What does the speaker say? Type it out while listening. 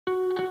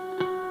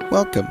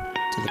Welcome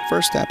to the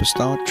First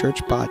Apostolic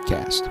Church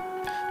Podcast.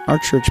 Our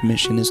church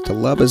mission is to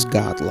love as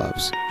God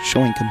loves,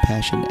 showing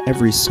compassion to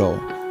every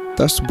soul,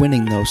 thus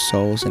winning those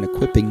souls and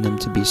equipping them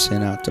to be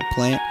sent out to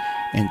plant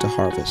and to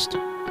harvest.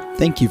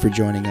 Thank you for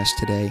joining us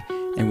today,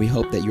 and we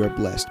hope that you are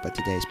blessed by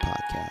today's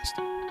podcast.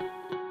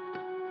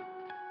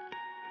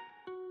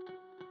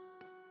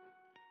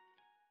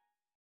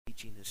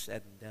 Teaching is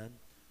said and done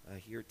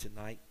here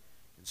tonight.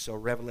 And so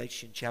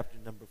Revelation chapter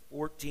number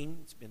 14,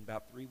 it's been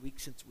about 3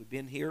 weeks since we've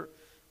been here.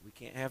 We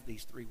can't have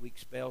these 3-week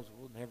spells.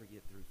 We'll never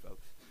get through,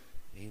 folks.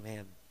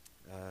 Amen.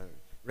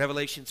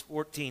 Revelations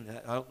 14,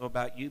 I don't know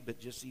about you, but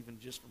just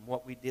from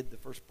what we did the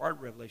first part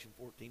of Revelation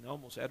 14, I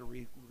almost had to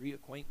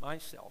reacquaint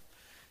myself.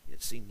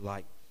 It seemed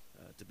like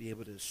to be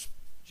able to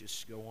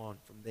just go on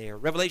from there.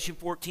 Revelation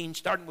 14,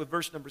 starting with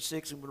verse number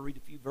 6, I'm going to read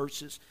a few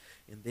verses,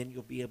 and then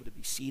you'll be able to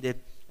be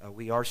seated.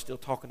 We are still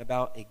talking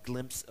about a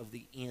glimpse of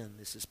the end.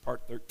 This is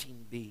part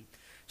 13b.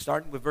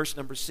 Starting with verse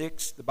number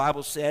 6, the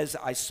Bible says,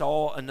 I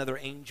saw another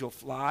angel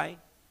fly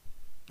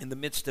in the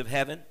midst of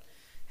heaven,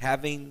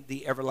 having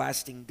the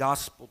everlasting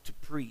gospel to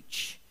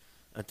preach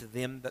unto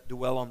them that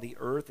dwell on the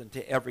earth, and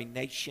to every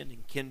nation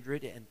and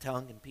kindred and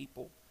tongue and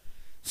people,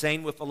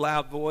 saying with a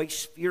loud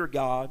voice, Fear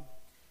God,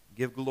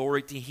 give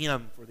glory to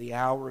him, for the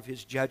hour of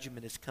his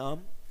judgment is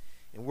come,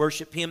 and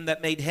worship him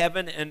that made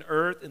heaven and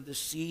earth and the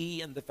sea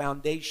and the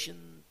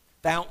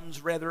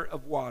fountains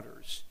of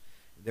waters.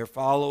 And there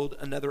followed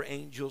another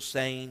angel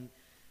saying,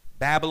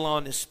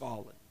 Babylon is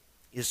fallen,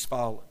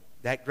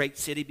 that great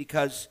city,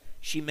 because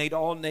she made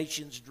all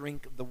nations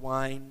drink of the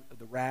wine of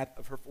the wrath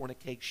of her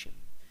fornication.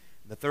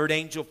 And the third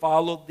angel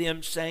followed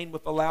them, saying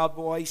with a loud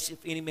voice, If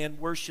any man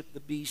worship the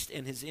beast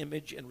and his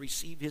image, and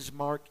receive his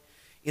mark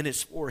in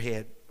his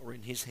forehead or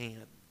in his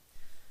hand,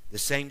 the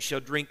same shall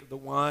drink of the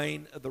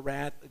wine of the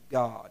wrath of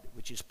God,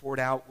 which is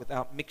poured out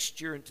without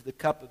mixture into the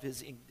cup of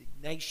his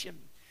indignation.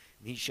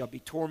 And he shall be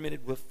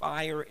tormented with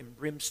fire and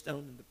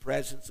brimstone in the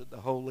presence of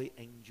the holy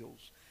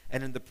angels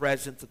and in the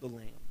presence of the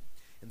Lamb.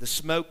 And the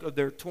smoke of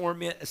their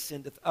torment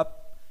ascendeth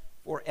up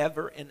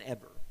forever and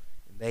ever.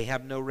 And they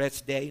have no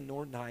rest day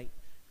nor night,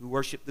 who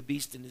worship the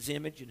beast in his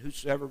image, and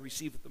whosoever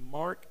receiveth the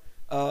mark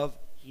of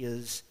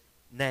his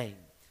name.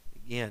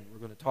 Again, we're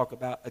going to talk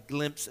about a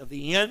glimpse of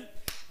the end.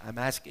 I'm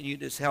asking you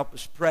to help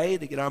us pray,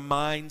 to get our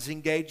minds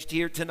engaged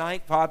here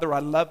tonight. Father, I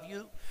love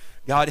you.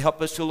 God,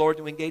 help us, Lord,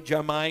 to engage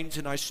our minds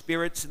and our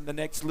spirits in the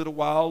next little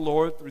while,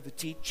 Lord, through the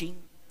teaching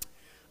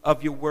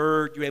of your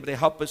word. You're able to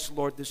help us,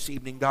 Lord, this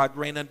evening. God,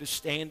 grant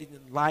understanding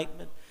and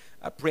enlightenment.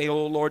 I pray,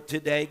 oh Lord,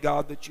 today,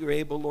 God, that you're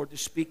able, Lord, to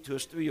speak to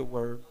us through your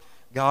word.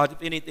 God,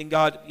 if anything,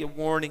 God, to be a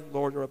warning,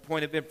 Lord, or a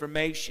point of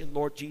information,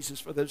 Lord Jesus,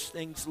 for those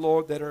things,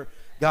 Lord, that are,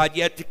 God,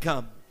 yet to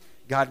come.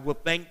 God, we'll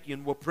thank you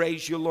and we'll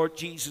praise you, Lord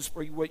Jesus,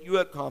 for what you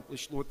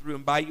accomplished, Lord, through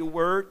and by your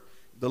word.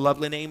 In the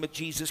lovely name of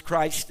Jesus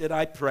Christ that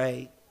I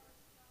pray.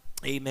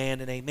 Amen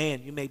and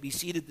amen. You may be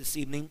seated this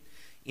evening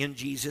in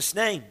Jesus'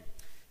 name.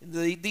 In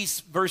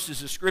these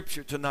verses of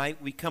Scripture tonight,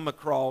 we come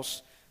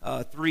across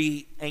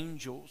three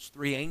angels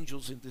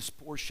in this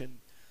portion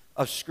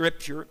of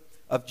Scripture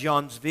of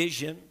John's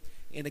vision.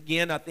 And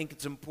again, I think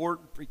it's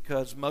important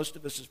because most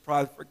of us has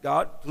probably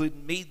forgotten,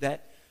 including me,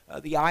 that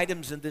the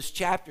items in this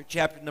chapter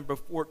number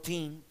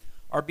 14,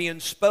 are being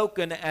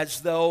spoken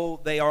as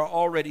though they are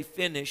already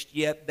finished,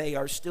 yet they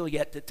are still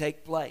yet to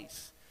take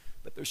place.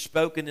 But they're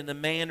spoken in a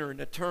manner,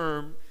 in a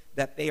term,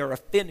 that they are a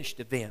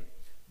finished event,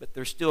 but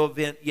there's still an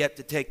event yet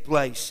to take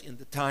place in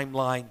the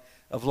timeline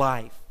of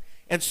life.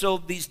 And so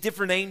these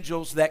different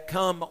angels that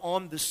come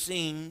on the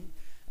scene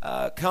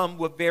come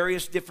with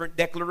various different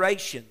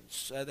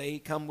declarations. They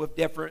come with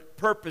different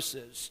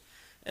purposes.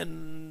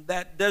 And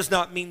that does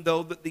not mean,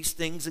 though, that these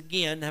things,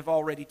 again, have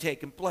already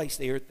taken place.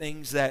 They are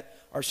things that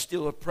are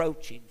still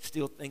approaching,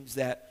 still things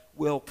that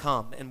will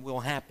come and will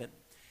happen.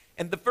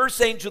 And the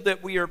first angel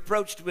that we are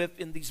approached with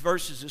in these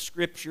verses of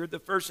Scripture, the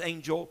first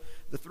angel,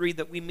 the three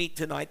that we meet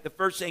tonight, the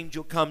first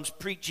angel comes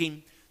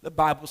preaching, the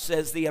Bible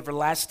says, the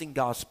everlasting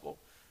gospel.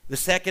 The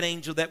second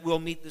angel that we'll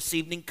meet this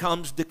evening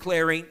comes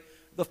declaring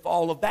the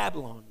fall of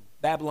Babylon.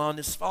 Babylon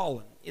is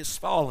fallen.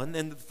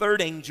 And the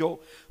third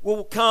angel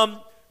will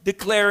come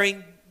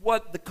declaring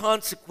what the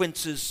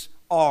consequences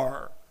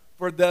are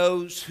for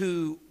those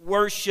who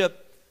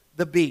worship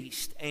the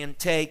beast and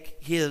take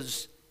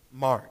his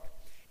mark.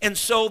 And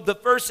so the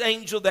first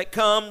angel that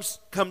comes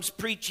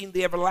preaching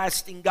the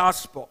everlasting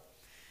gospel.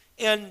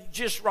 And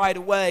just right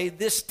away,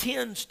 this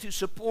tends to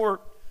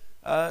support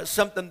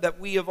something that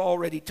we have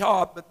already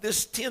taught, but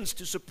this tends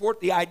to support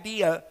the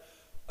idea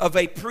of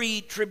a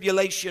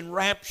pre-tribulation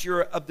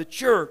rapture of the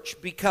church,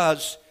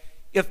 because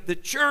if the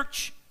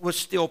church was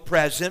still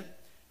present,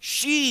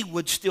 she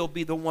would still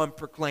be the one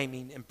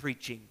proclaiming and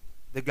preaching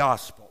the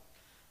gospel.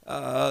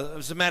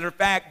 As a matter of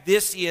fact,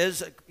 this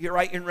is, here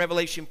right in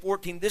Revelation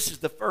 14, this is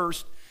the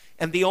first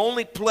and the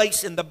only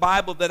place in the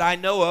Bible that I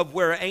know of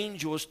where an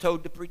angel is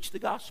told to preach the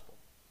gospel.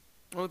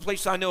 The only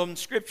place I know of in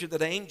Scripture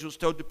that an angel is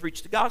told to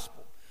preach the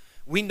gospel.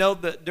 We know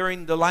that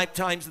during the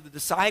lifetimes of the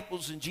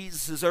disciples in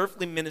Jesus'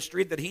 earthly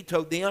ministry that he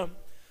told them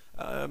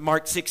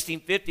Mark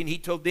 16:15, he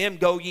told them,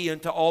 go ye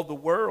into all the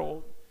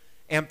world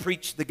and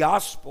preach the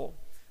gospel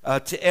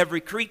to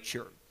every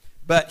creature.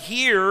 But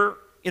here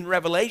in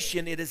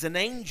Revelation, it is an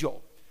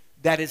angel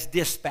that is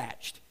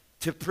dispatched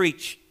to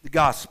preach the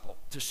gospel,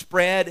 to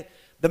spread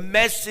the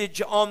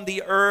message on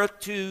the earth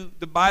to,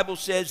 the Bible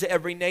says,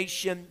 every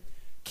nation,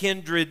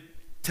 kindred,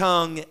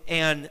 tongue,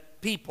 and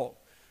people.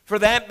 For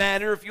that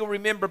matter, if you'll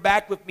remember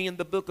back with me in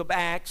the book of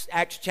Acts,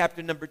 Acts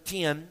chapter number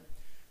 10,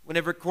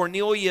 whenever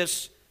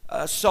Cornelius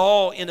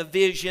saw in a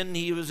vision,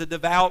 he was a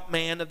devout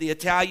man of the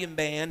Italian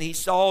band, he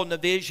saw in a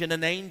vision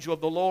an angel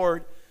of the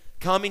Lord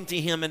coming to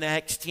him in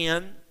Acts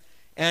 10,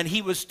 and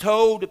he was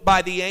told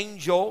by the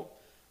angel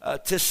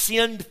to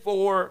send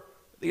for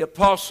the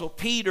Apostle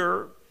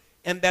Peter,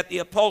 and that the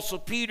Apostle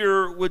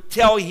Peter would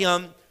tell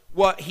him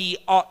what he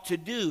ought to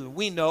do.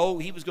 We know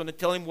he was going to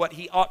tell him what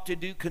he ought to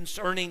do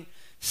concerning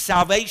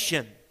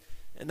salvation.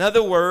 In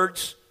other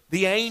words,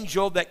 the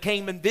angel that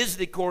came and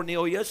visited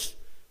Cornelius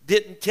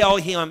didn't tell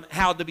him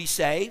how to be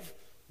saved,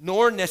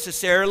 nor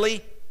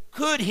necessarily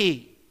could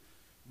he.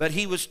 But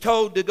he was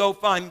told to go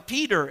find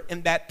Peter,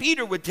 and that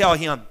Peter would tell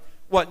him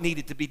what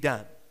needed to be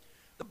done.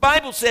 The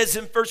Bible says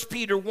in 1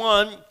 Peter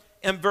 1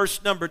 and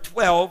verse number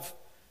 12,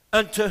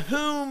 unto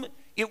whom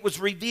it was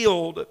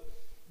revealed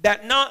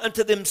that not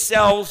unto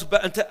themselves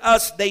but unto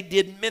us they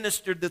did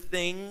minister the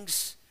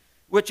things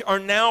which are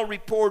now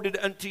reported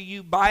unto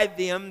you by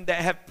them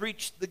that have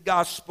preached the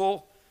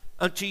gospel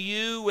unto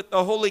you with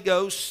the Holy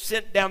Ghost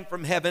sent down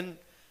from heaven,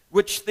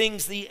 which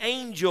things the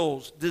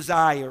angels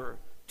desire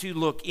to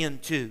look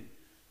into.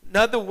 In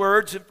other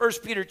words, in 1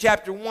 Peter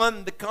chapter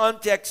 1, the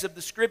context of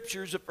the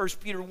scriptures of 1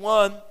 Peter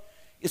 1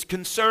 is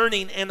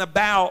concerning and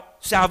about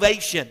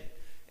salvation.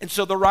 And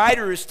so the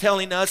writer is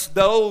telling us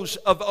those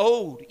of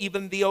old,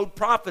 even the old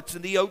prophets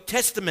in the Old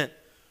Testament,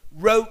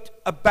 wrote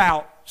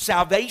about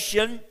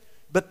salvation,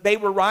 but they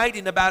were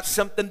writing about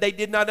something they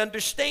did not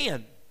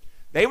understand.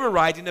 They were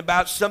writing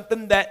about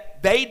something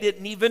that they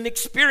didn't even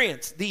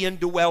experience, the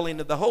indwelling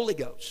of the Holy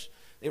Ghost.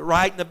 They were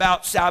writing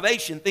about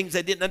salvation, things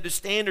they didn't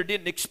understand or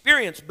didn't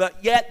experience,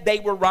 but yet they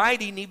were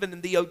writing even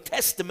in the Old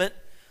Testament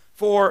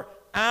for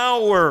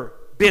our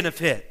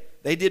benefit.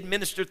 They did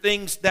minister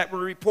things that were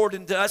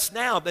reported to us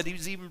now, that he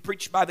was even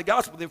preached by the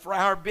gospel. They're for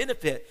our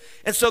benefit.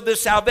 And so the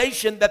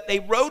salvation that they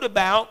wrote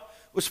about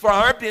was for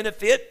our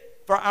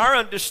benefit, for our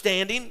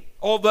understanding.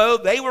 Although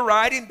they were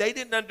writing, they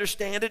didn't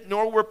understand it,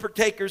 nor were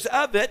partakers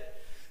of it.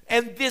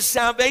 And this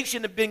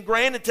salvation had been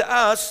granted to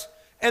us.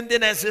 And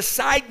then as a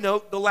side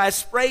note, the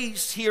last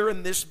phrase here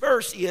in this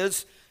verse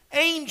is,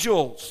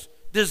 angels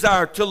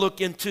desire to look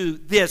into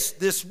this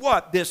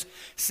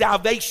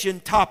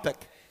salvation topic.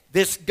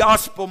 This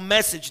gospel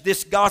message,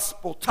 this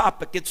gospel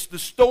topic. It's the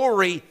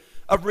story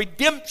of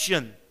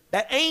redemption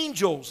that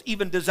angels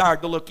even desire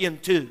to look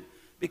into,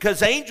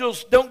 because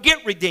angels don't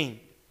get redeemed.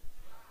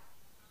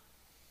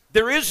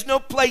 There is no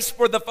place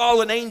for the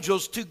fallen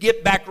angels to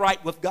get back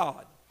right with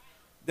God.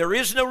 There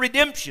is no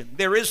redemption.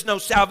 There is no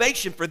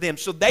salvation for them.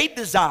 So they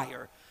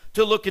desire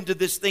to look into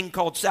this thing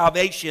called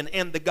salvation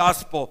and the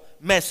gospel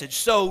message.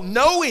 So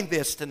knowing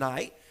this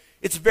tonight,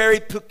 it's very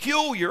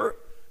peculiar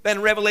that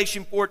in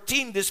Revelation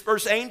 14, this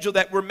first angel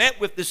that we're met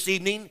with this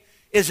evening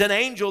is an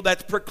angel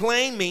that's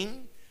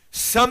proclaiming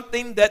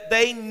something that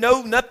they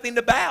know nothing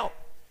about.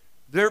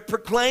 They're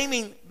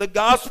proclaiming the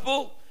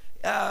gospel.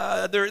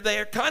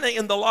 They're kind of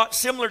in the lot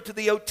similar to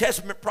the Old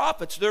Testament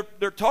prophets.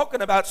 They're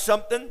talking about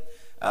something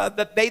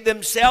that they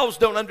themselves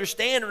don't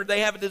understand or they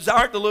have a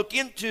desire to look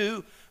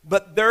into,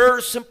 but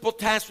their simple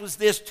task was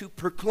this: to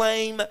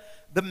proclaim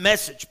the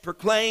message,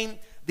 proclaim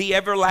the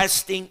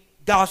everlasting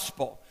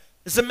gospel.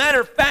 As a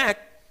matter of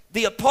fact,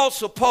 the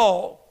Apostle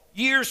Paul,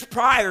 years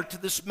prior to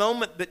this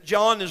moment that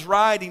John is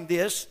writing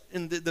this,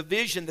 in the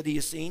vision that he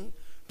has seen,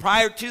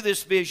 prior to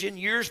this vision,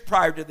 years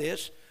prior to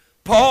this,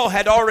 Paul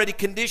had already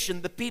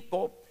conditioned the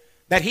people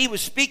that he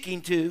was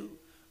speaking to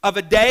of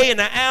a day and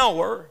an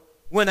hour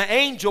when an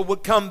angel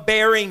would come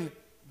bearing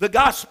the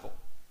gospel.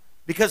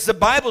 Because the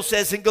Bible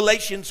says in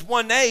Galatians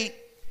 1:8,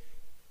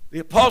 the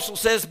apostle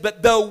says,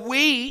 but though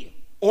we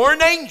or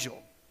an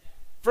angel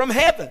from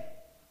heaven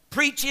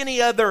preach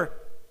any other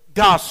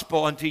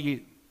gospel unto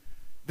you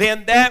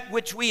than that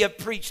which we have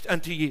preached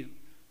unto you,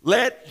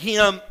 let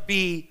him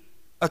be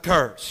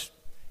accursed.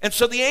 And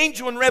so the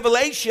angel in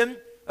Revelation,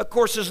 of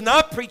course, is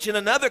not preaching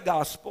another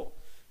gospel.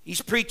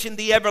 He's preaching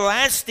the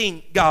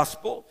everlasting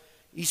gospel.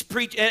 He's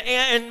preaching,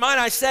 and might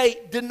I say,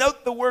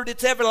 denote the word,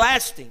 it's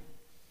everlasting.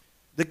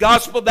 The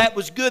gospel that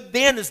was good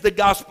then is the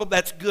gospel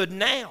that's good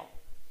now.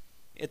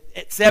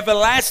 It's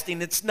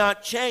everlasting. It's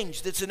not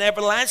changed. It's an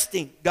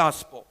everlasting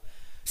gospel.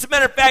 As a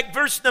matter of fact,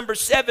 verse number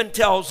 7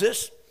 tells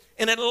us,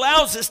 and it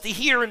allows us to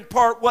hear in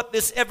part what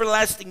this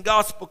everlasting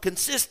gospel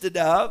consisted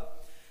of,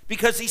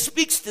 because he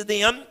speaks to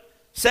them,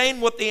 saying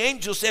what the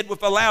angel said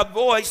with a loud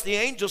voice. The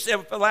angel said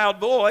with a loud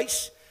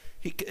voice,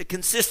 it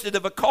consisted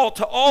of a call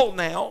to all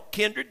now,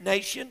 kindred,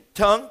 nation,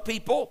 tongue,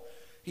 people.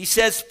 He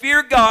says,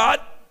 fear God,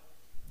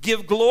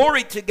 give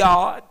glory to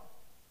God,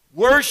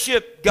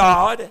 worship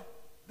God,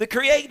 the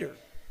Creator.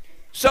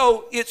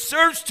 So it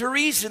serves to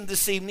reason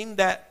this evening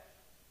that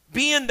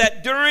being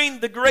that during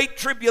the Great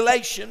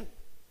Tribulation,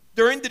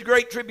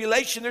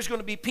 there's going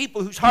to be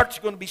people whose hearts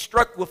are going to be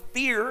struck with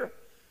fear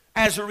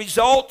as a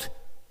result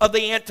of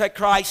the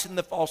Antichrist and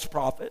the false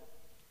prophet,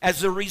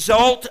 as a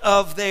result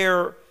of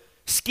their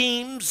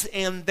schemes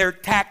and their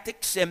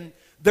tactics and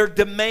their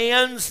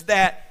demands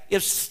that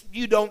if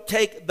you don't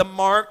take the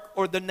mark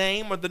or the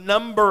name or the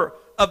number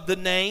of the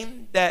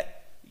name, that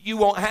you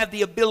won't have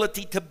the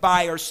ability to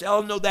buy or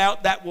sell. No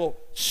doubt that will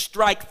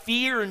strike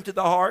fear into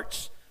the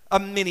hearts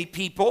of many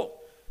people.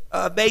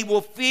 They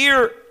will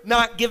fear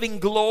not giving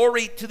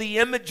glory to the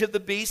image of the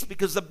beast,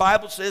 because the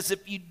Bible says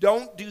if you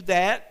don't do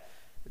that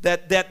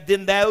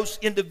then those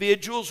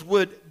individuals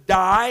would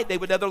die. They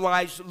would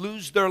otherwise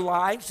lose their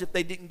lives if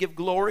they didn't give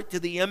glory to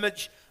the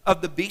image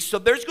of the beast. So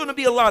there's going to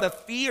be a lot of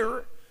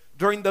fear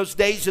during those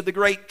days of the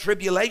Great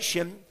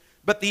Tribulation.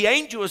 But the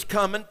angel is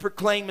coming,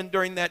 proclaiming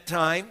during that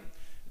time,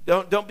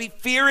 don't be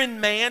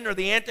fearing man or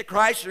the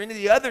Antichrist or any of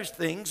the other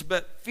things,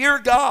 but fear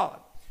God.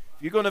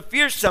 If you're going to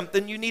fear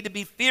something, you need to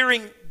be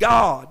fearing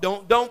God.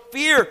 Don't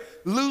fear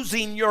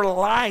losing your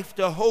life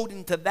to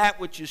holding to that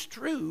which is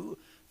true.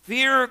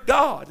 Fear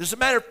God. As a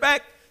matter of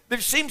fact, there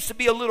seems to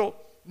be a little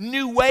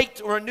new weight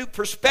or a new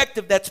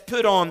perspective that's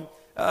put on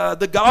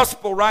the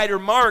gospel writer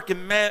Mark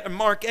in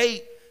Mark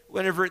 8,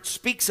 whenever it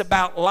speaks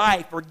about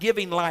life or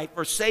giving life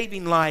or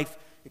saving life,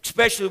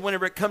 especially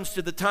whenever it comes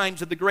to the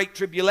times of the Great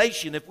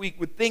Tribulation. If we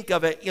would think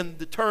of it in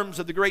the terms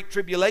of the Great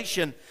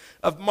Tribulation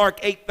of Mark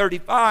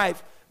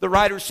 8:35, the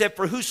writer said,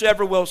 "For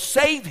whosoever will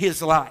save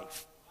his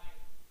life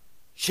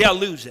shall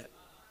lose it."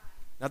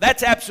 Now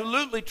that's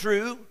absolutely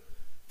true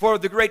for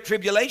the Great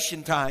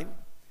Tribulation time.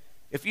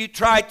 If you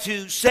try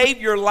to save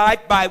your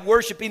life by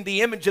worshiping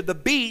the image of the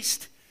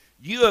beast,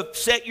 you have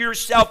set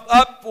yourself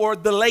up for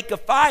the lake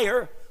of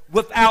fire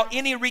without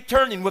any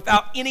returning,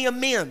 without any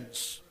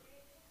amends.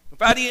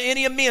 Without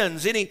any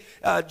amends. Any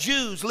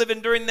Jews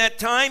living during that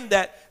time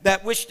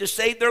that wish to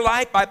save their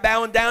life by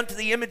bowing down to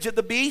the image of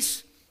the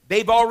beast,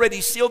 they've already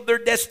sealed their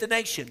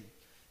destination.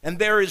 And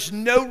there is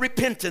no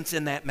repentance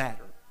in that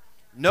matter.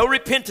 No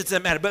repentance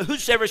in that matter. But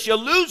whosoever shall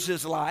lose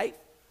his life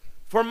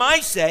for my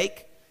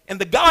sake and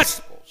the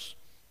gospel's,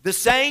 the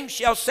same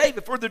shall save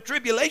it. For the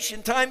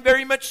tribulation time,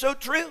 very much so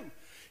true.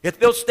 If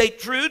they'll stay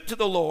true to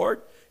the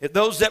Lord, if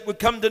those that would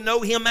come to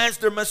know him as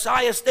their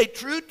Messiah stay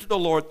true to the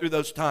Lord through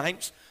those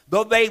times,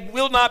 though they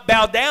will not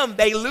bow down,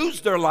 they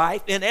lose their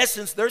life. In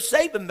essence, they're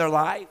saving their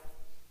life.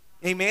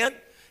 Amen?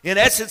 In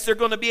essence, they're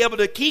going to be able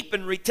to keep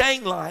and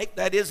retain life.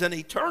 That is an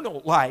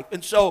eternal life.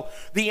 And so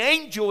the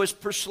angel is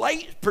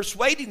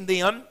persuading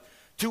them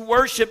to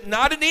worship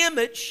not an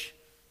image,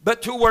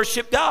 but to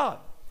worship God.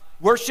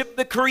 Worship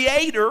the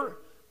Creator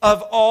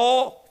of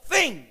all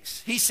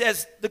things. He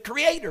says the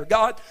Creator,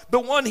 God, the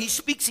one he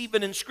speaks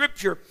even in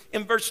Scripture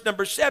in verse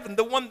number 7,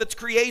 the one that's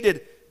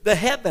created the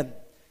heaven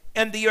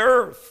and the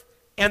earth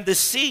and the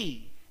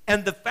sea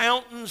and the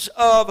fountains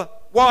of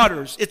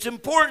waters. It's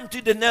important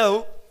to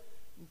denote,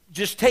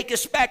 just take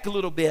us back a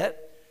little bit.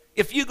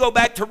 If you go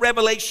back to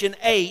Revelation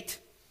 8,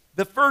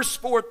 the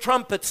first four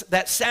trumpets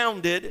that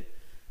sounded,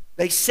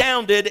 they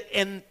sounded,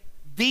 and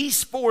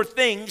these four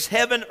things,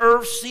 heaven,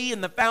 earth, sea,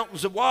 and the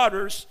fountains of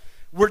waters,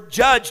 were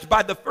judged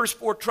by the first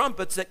four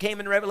trumpets that came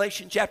in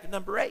Revelation chapter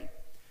number 8.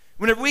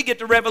 Whenever we get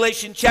to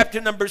Revelation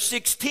chapter number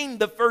 16,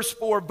 the first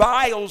four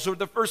vials or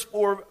the first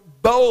four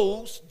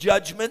bowls,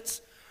 judgments,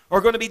 are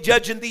going to be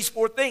judging these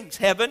four things: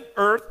 heaven,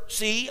 earth,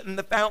 sea, and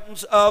the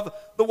fountains of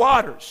the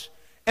waters.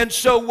 And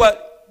so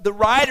what the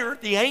writer,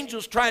 the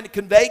angel's trying to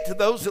convey to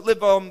those that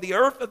live on the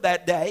earth of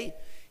that day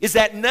is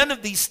that none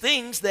of these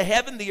things, the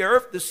heaven, the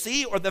earth, the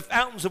sea, or the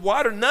fountains of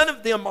water, none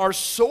of them are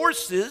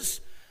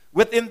sources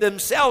within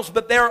themselves,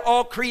 but they're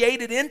all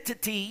created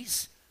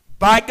entities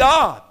by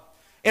God.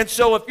 And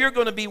so if you're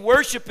going to be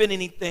worshiping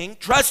anything,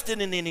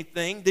 trusting in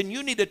anything, then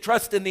you need to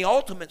trust in the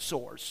ultimate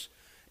source.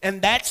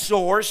 And that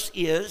source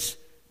is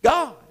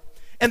God.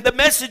 And the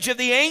message of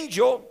the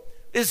angel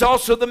is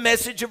also the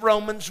message of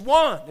Romans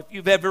 1. If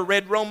you've ever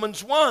read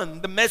Romans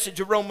 1, the message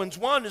of Romans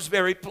 1 is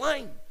very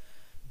plain.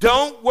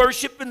 Don't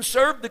worship and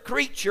serve the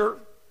creature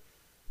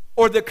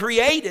or the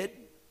created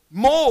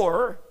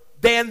more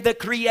than the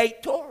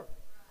Creator.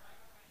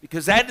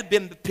 Because that had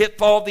been the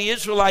pitfall of the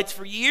Israelites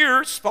for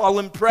years,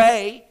 falling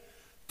prey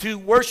to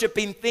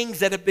worshiping things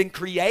that have been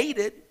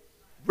created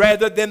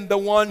rather than the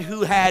one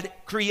who had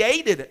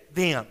created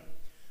them.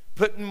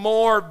 Putting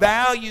more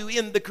value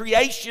in the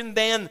creation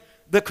than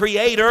the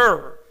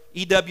Creator.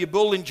 E.W.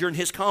 Bullinger, in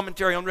his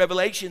commentary on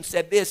Revelation,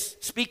 said this,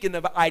 speaking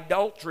of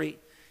idolatry.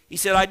 He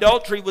said,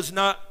 idolatry was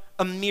not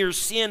a mere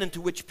sin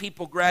into which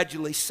people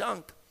gradually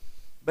sunk,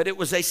 but it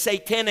was a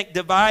satanic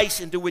device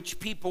into which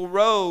people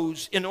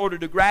rose in order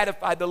to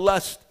gratify the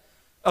lust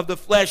of the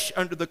flesh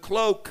under the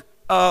cloak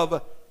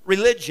of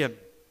religion.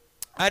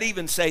 I'd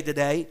even say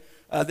today,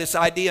 this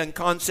idea and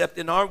concept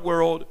in our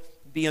world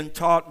being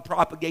taught and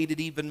propagated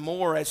even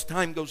more as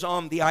time goes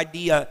on, the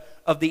idea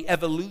of the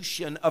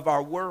evolution of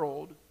our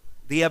world,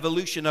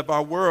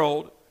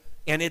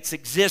 and its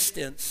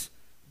existence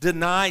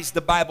denies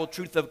the Bible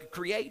truth of the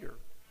Creator.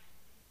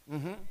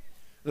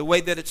 The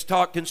way that it's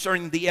taught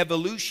concerning the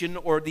evolution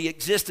or the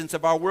existence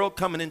of our world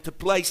coming into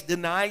place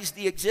denies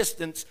the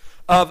existence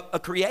of a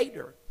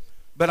creator.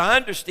 But I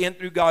understand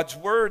through God's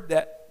word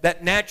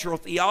that natural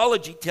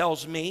theology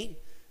tells me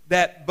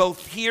that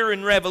both here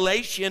in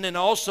Revelation and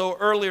also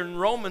earlier in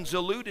Romans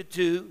alluded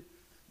to,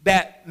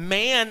 that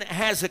man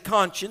has a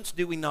conscience,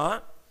 do we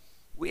not?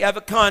 We have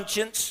a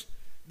conscience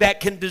that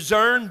can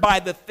discern by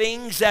the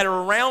things that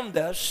are around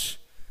us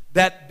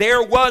that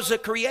there was a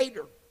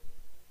creator.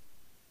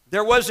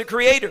 There was a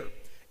creator.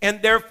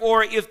 And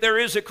therefore, if there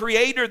is a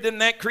creator, then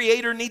that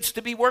creator needs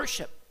to be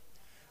worshiped.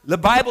 The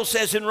Bible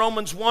says in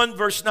Romans 1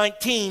 verse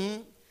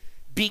 19,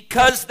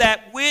 because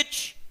that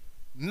which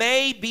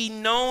may be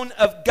known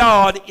of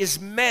God is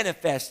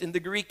manifest. In the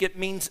Greek it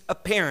means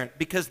apparent.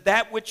 Because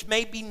that which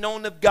may be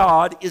known of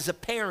God is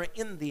apparent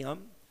in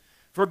them.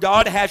 For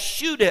God has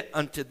shewed it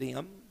unto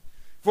them.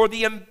 For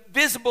the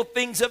invisible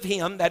things of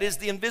him, that is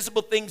the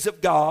invisible things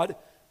of God,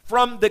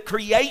 from the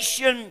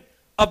creation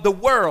of the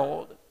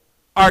world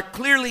are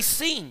clearly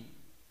seen,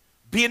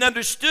 being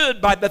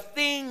understood by the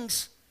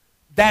things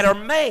that are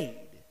made,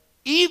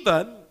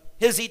 even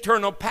his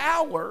eternal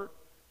power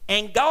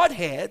and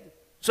Godhead,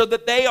 so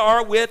that they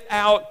are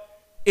without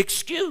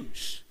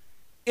excuse.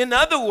 In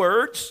other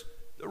words,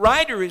 the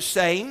writer is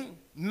saying,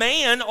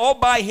 man all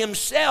by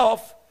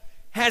himself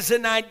has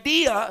an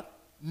idea,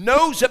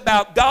 knows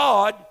about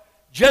God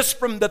just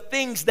from the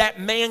things that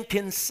man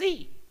can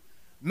see.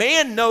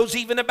 Man knows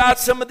even about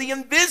some of the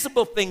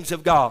invisible things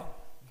of God,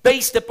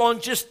 based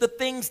upon just the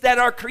things that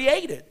are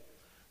created.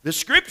 The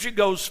scripture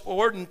goes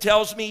forward and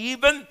tells me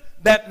even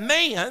that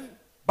man,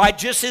 by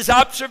just his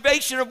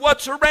observation of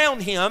what's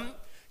around him,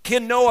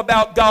 can know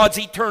about God's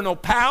eternal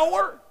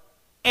power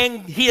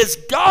and his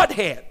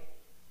Godhead,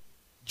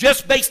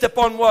 just based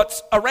upon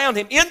what's around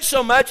him,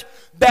 insomuch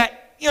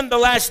that in the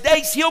last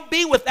days he'll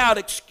be without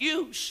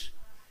excuse,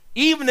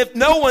 even if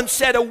no one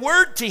said a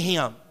word to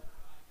him,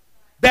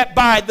 that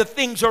by the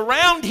things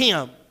around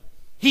him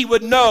he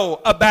would know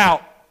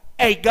about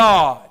a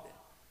God,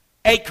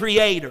 a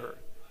creator,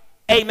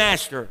 a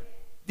master.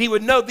 He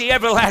would know the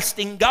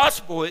everlasting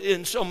gospel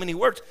in so many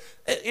words.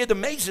 It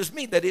amazes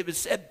me that it was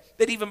said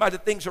that even by the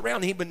things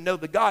around him, he would know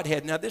the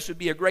Godhead. Now, this would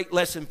be a great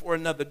lesson for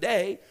another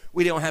day.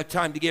 We don't have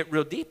time to get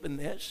real deep in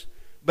this.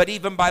 But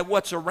even by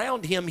what's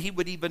around him, he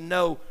would even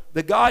know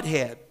the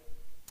Godhead.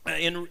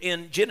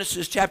 In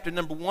Genesis chapter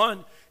number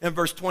 1 and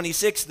verse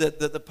 26,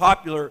 the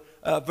popular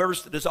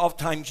verse that is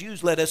oftentimes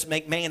used, let us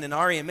make man in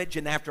our image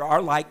and after our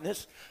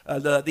likeness.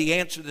 The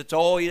answer that's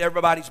all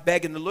everybody's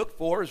begging to look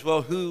for is,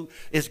 well, who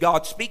is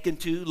God speaking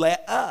to?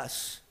 Let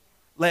us.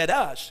 Let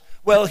us.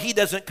 Well, he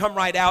doesn't come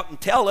right out and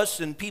tell us,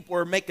 and people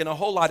are making a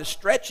whole lot of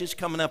stretches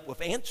coming up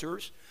with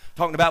answers,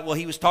 talking about, well,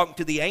 he was talking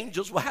to the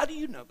angels. Well, how do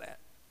you know that?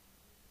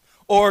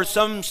 Or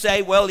some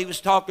say, well, he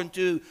was talking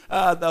to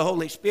the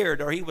Holy Spirit,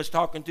 or he was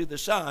talking to the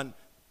Son.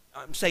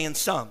 I'm saying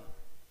some.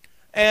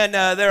 And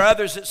there are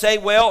others that say,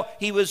 well,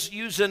 he was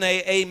using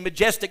a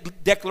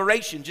majestic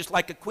declaration, just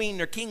like a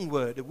queen or king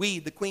would. We,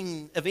 the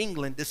Queen of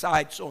England,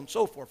 decide so and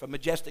so forth, a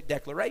majestic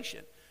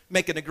declaration,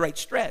 making a great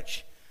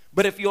stretch.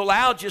 But if you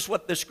allow just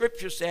what the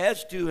Scripture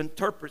says to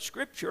interpret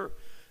Scripture,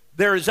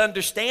 there is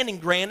understanding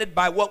granted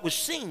by what was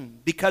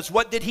seen. Because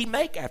what did he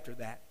make after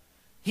that?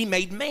 He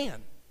made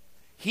man.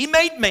 He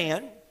made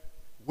man,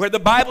 where the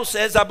Bible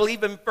says, I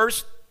believe in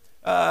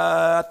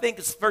I think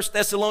it's 1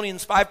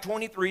 Thessalonians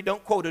 5:23,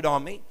 don't quote it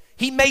on me.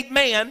 He made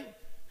man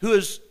who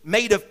is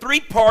made of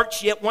three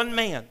parts, yet one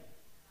man.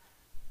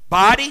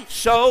 Body,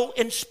 soul,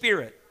 and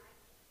spirit.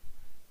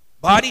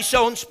 Body,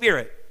 soul, and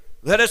spirit.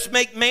 Let us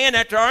make man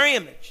after our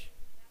image,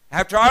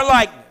 after our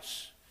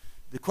likeness.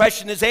 The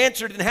question is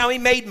answered in how he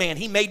made man.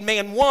 He made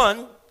man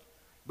one,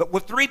 but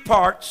with three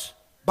parts,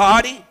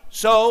 body,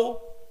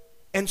 soul,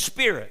 and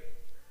spirit.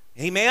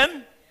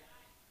 Amen?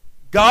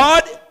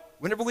 God,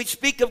 whenever we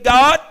speak of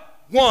God,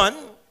 one,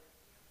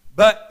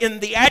 but in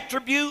the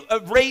attribute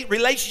of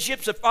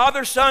relationships of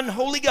Father, Son,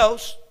 Holy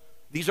Ghost,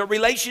 these are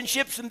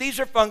relationships and these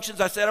are functions.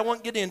 I said I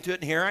won't get into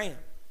it, and here I am.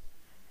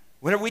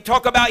 Whenever we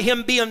talk about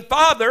him being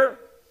Father,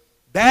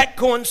 that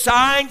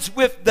coincides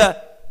with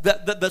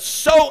the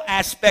soul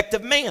aspect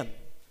of man.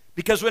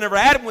 Because whenever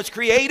Adam was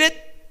created,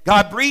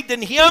 God breathed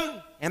in him,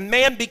 and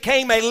man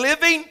became a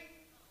living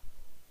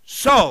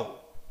soul.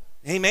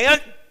 Amen?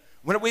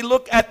 When we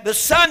look at the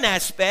Son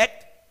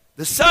aspect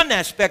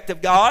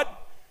of God,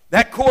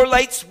 that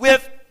correlates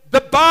with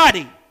the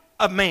body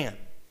of man.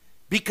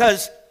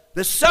 Because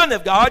the Son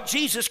of God,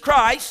 Jesus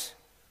Christ,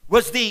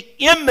 was the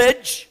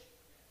image,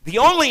 the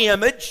only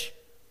image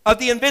of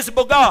the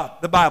invisible God,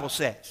 the Bible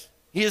says.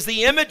 He is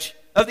the image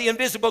of the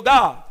invisible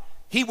God.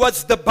 He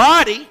was the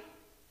body.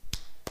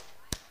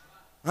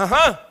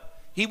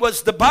 He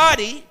was the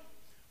body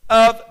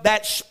of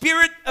that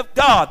Spirit of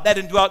God that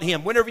indwelt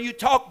him. Whenever you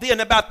talk then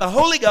about the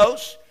Holy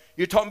Ghost,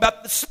 you're talking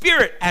about the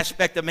Spirit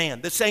aspect of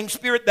man. The same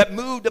Spirit that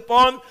moved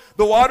upon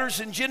the waters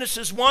in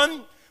Genesis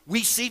 1,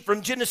 we see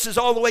from Genesis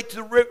all the way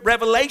to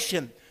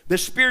Revelation. The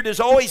Spirit is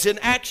always in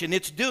action.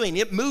 It's doing.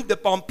 It moved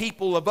upon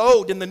people of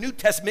old. In the New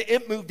Testament,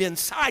 it moved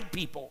inside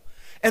people.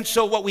 And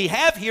so what we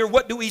have here,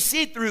 what do we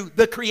see through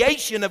the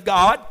creation of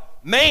God?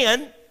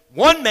 Man,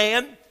 one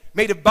man,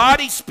 made of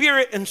body,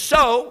 spirit, and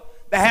soul,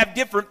 that have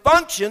different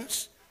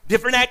functions,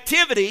 different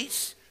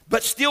activities,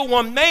 but still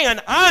one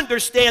man. I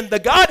understand the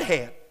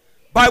Godhead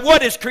by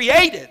what is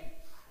created.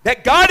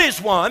 That God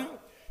is one.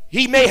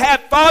 He may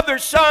have Father,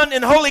 Son,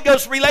 and Holy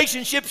Ghost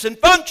relationships and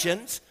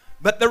functions,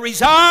 but they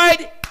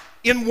reside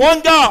in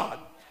one God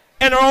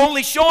and are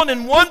only shown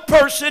in one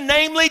person,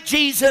 namely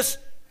Jesus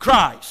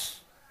Christ.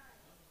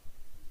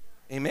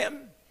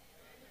 Amen?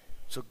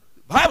 So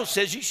the Bible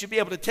says you should be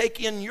able to take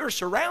in your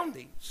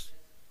surroundings,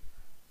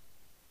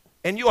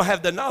 and you'll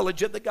have the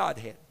knowledge of the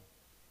Godhead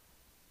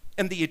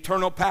and the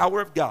eternal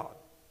power of God.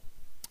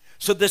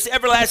 So this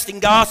everlasting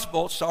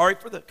gospel, sorry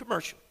for the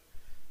commercial,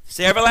 this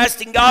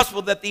everlasting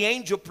gospel that the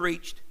angel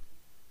preached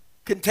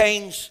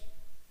contains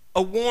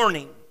a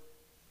warning.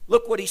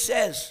 Look what he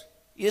says.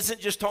 He isn't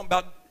just talking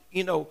about,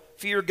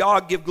 fear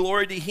God, give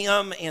glory to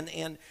him,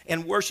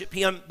 and worship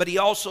him, but he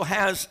also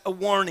has a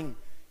warning.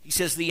 He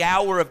says the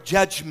hour of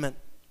judgment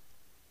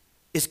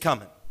is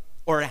coming,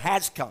 or it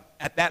has come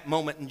at that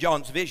moment in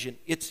John's vision.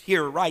 It's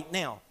here right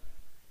now.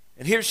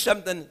 And here's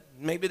something,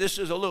 maybe this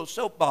is a little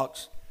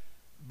soapbox,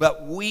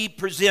 but we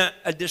present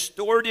a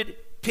distorted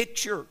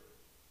picture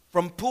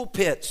from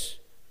pulpits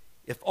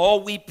if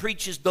all we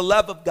preach is the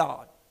love of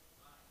God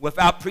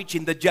without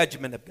preaching the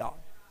judgment of God.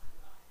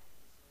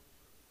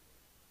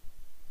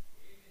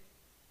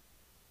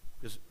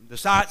 Because the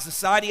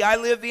society I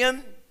live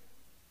in,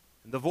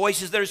 and the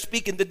voices that are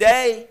speaking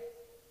today,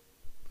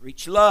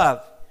 preach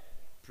love,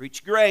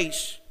 preach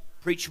grace,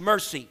 preach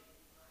mercy,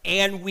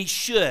 and we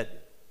should.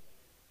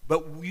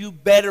 But you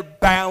better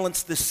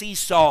balance the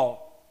seesaw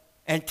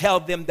and tell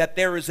them that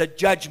there is a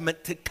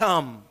judgment to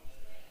come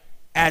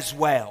as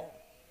well.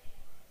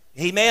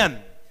 Amen.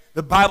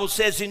 The Bible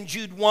says in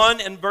Jude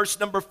 1 and verse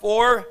number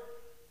 4,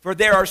 for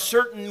there are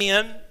certain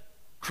men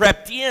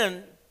crept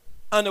in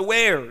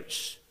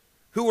unawares,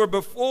 who were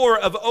before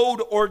of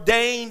old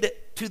ordained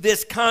to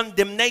this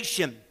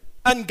condemnation,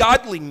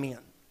 ungodly men,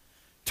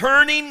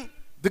 turning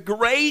the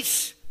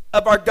grace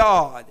of our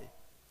God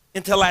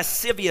into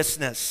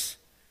lasciviousness,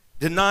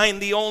 denying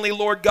the only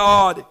Lord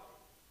God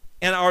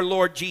and our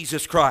Lord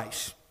Jesus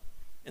Christ.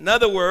 In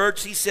other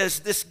words, he says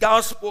this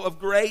gospel of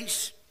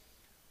grace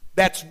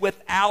that's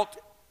without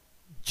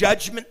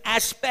judgment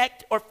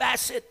aspect or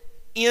facet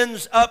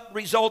ends up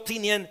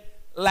resulting in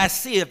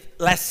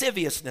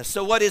lasciviousness.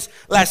 So what is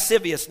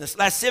lasciviousness?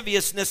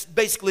 Lasciviousness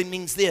basically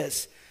means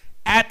this: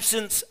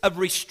 absence of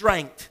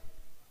restraint,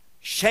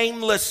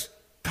 shameless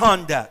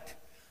conduct.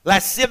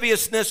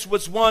 Lasciviousness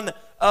was one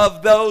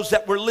of those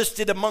that were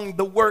listed among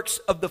the works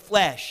of the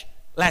flesh.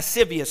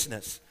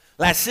 Lasciviousness.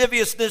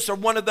 Lasciviousness are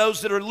one of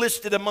those that are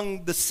listed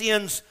among the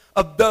sins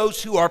of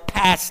those who are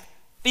past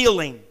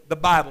feeling, the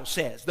Bible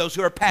says. Those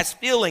who are past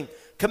feeling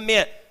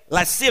commit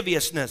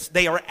lasciviousness.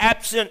 They are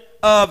absent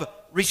of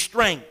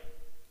restraint.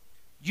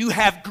 You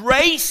have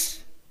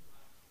grace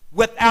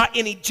without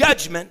any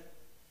judgment.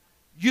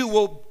 You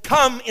will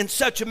come in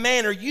such a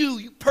manner,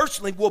 you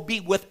personally will be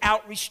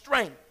without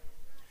restraint.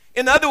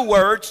 In other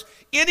words,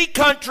 any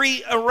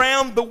country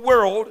around the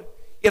world,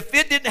 if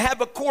it didn't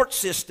have a court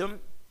system,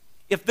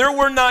 if there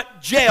were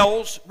not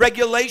jails,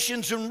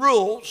 regulations, and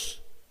rules,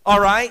 all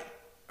right,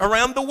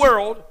 around the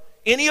world,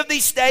 any of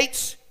these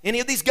states, any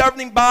of these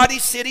governing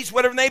bodies, cities,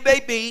 whatever they may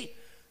be,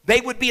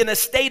 they would be in a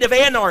state of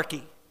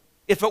anarchy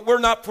if it were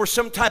not for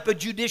some type of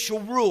judicial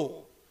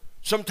rule,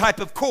 some type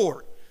of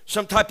court,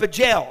 some type of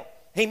jail.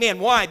 Amen.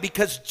 Why?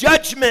 Because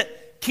judgment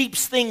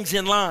keeps things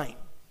in line.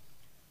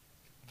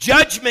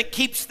 Judgment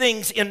keeps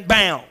things in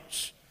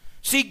bounds.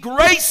 See,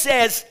 grace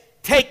says,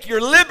 take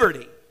your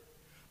liberty.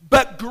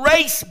 But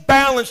grace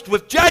balanced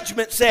with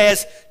judgment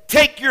says,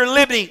 take your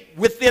liberty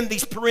within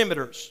these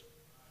perimeters.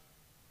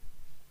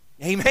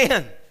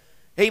 Amen.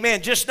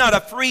 Amen. Just not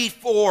a free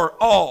for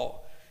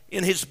all.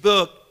 In his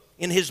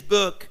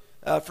book,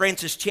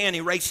 Francis Chan,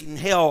 Erasing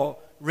Hell,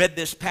 read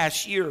this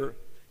past year.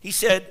 He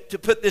said, to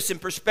put this in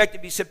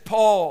perspective, he said,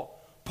 Paul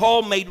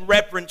made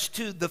reference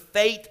to the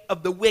fate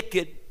of the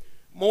wicked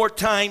more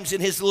times in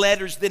his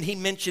letters than he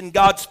mentioned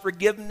God's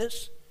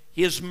forgiveness,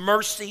 his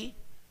mercy,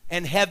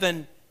 and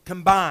heaven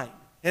combined.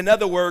 In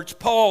other words,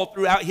 Paul,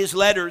 throughout his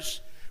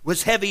letters,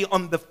 was heavy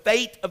on the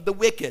fate of the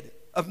wicked,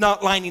 of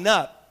not lining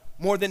up,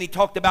 more than he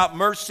talked about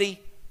mercy,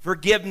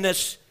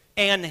 forgiveness,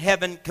 and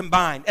heaven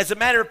combined. As a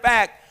matter of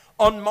fact,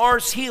 on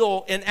Mars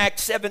Hill in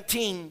Acts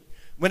 17,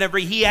 whenever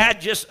he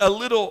had just a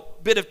little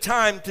bit of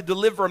time to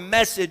deliver a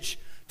message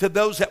to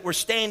those that were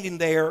standing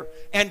there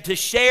and to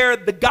share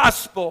the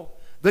gospel,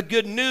 the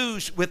good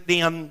news with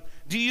them,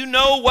 do you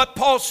know what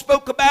Paul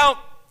spoke about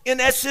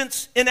in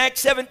essence in Acts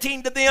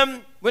 17 to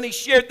them when he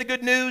shared the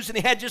good news and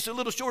he had just a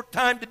little short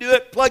time to do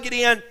it? Plug it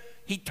in.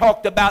 He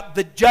talked about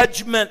the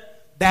judgment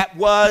that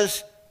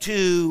was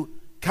to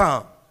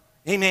come.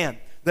 Amen.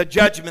 The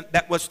judgment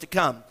that was to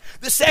come.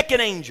 The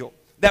second angel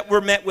that we're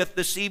met with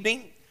this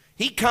evening,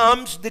 he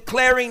comes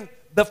declaring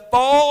the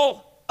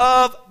fall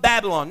of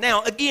Babylon.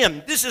 Now,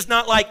 again, this is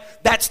not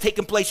like that's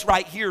taking place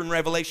right here in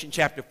Revelation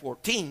chapter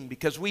 14,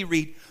 because we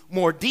read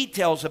more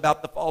details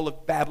about the fall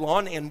of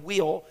Babylon and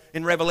will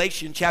in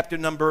Revelation chapter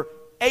number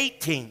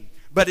 18.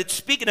 But it's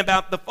speaking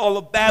about the fall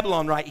of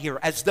Babylon right here,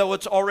 as though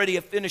it's already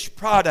a finished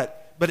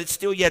product, but it's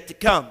still yet to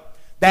come.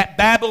 That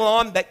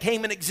Babylon that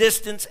came in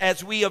existence,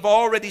 as we have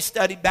already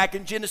studied back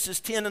in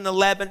Genesis 10 and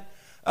 11,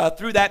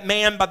 through that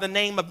man by the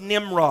name of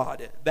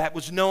Nimrod, that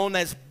was known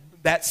as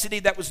that city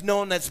that was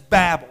known as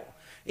Babel.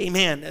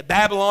 Amen.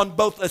 Babylon,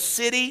 both a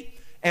city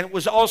and it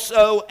was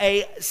also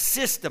a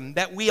system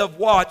that we have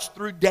watched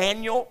through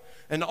Daniel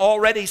and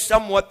already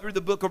somewhat through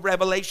the book of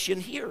Revelation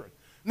here.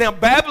 Now,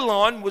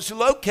 Babylon was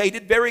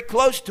located very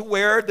close to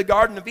where the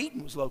Garden of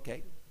Eden was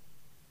located.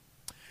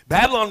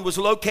 Babylon was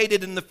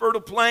located in the fertile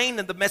plain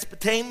in the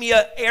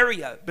Mesopotamia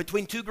area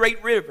between two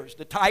great rivers,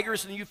 the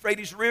Tigris and the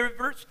Euphrates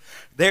rivers.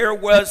 There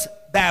was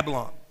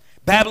Babylon.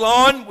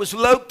 Babylon was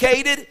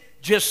located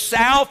just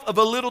south of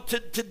a little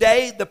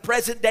today, the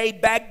present day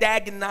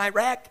Baghdad in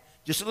Iraq,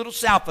 just a little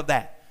south of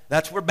that.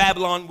 That's where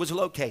Babylon was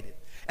located.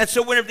 And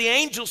so whenever the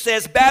angel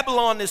says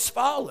Babylon is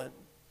fallen,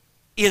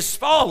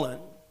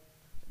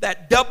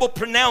 that double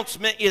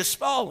pronouncement is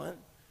fallen.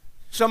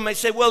 Some may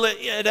say, well,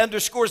 it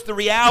underscores the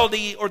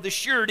reality or the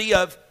surety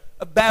of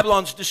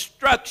Babylon's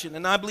destruction.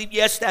 And I believe,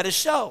 yes, that is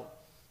so.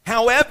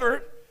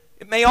 However,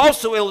 it may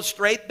also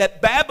illustrate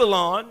that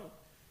Babylon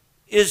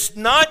is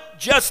not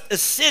just a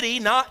city,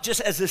 not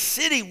just as a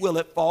city will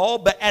it fall,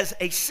 but as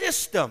a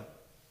system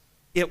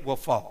it will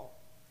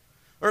fall.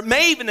 Or it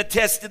may even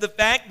attest to the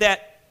fact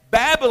that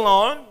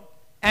Babylon,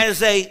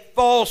 as a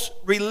false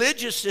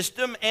religious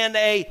system and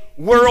a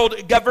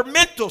world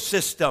governmental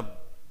system,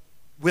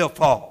 will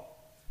fall.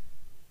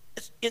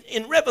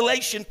 In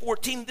Revelation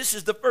 14, this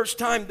is the first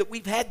time that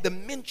we've had the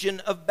mention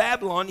of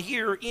Babylon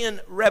here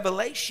in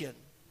Revelation.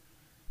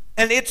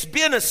 And it's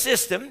been a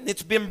system,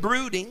 it's been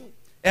brooding.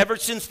 Ever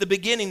since the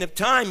beginning of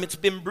time, it's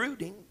been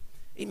brooding.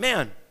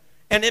 Amen.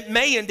 And it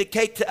may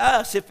indicate to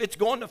us, if it's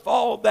going to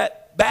fall,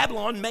 that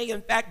Babylon may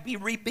in fact be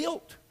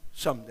rebuilt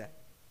someday.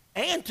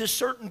 And to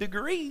certain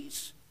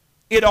degrees,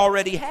 it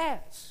already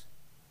has.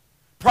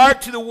 Prior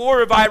to the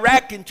war of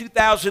Iraq in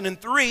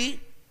 2003,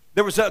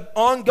 there was an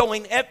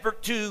ongoing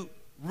effort to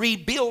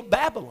rebuild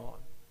Babylon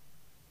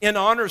in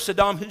honor of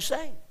Saddam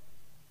Hussein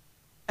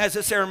as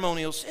a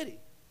ceremonial city.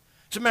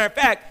 As a matter of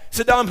fact,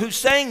 Saddam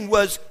Hussein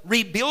was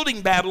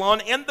rebuilding Babylon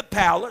and the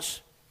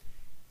palace,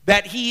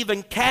 that he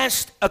even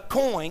cast a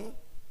coin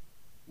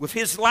with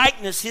his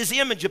likeness, his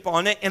image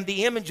upon it, and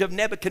the image of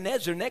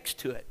Nebuchadnezzar next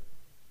to it,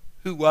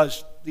 who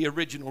was the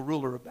original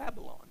ruler of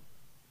Babylon.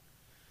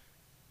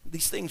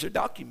 These things are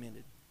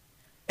documented.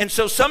 And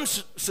so some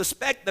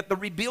suspect that the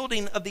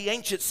rebuilding of the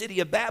ancient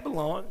city of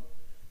Babylon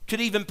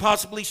could even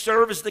possibly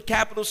serve as the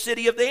capital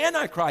city of the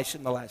Antichrist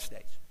in the last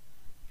days.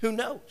 Who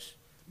knows?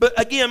 But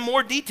again,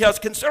 more details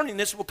concerning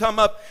this will come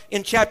up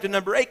in chapter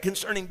number 8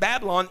 concerning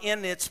Babylon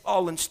in its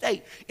fallen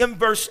state. In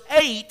verse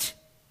 8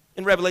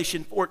 in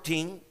Revelation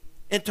 14,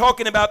 in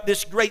talking about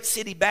this great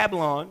city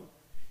Babylon,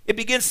 it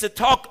begins to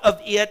talk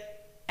of it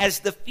as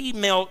the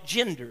female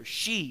gender,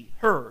 she,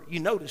 her.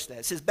 You notice that.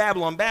 It says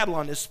Babylon,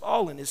 Babylon is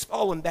fallen,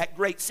 that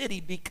great city,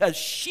 because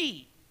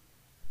she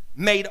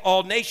made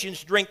all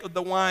nations drink of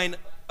the wine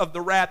of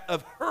the wrath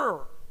of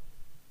her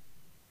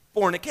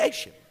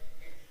fornication.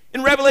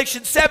 In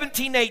Revelation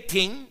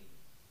 17:18,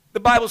 the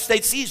Bible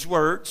states these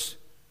words,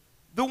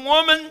 the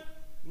woman,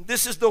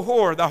 this is the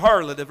whore, the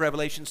harlot of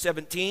Revelation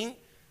 17,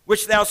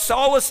 which thou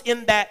sawest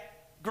in that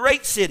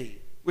great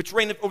city, which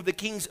reigneth over the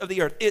kings of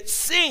the earth. It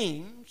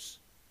seems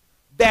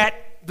that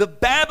the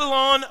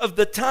Babylon of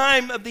the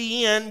time of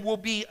the end will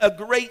be a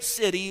great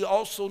city,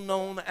 also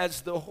known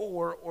as the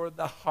whore or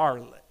the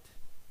harlot.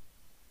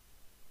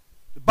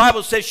 The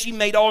Bible says she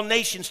made all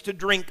nations to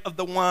drink of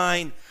the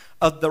wine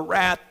of the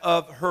wrath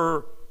of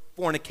her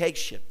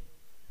fornication.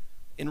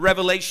 In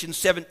Revelation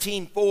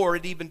 17:4,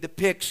 it even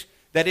depicts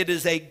that it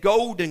is a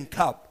golden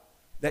cup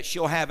that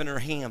she'll have in her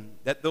hand,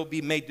 that they'll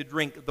be made to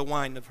drink of the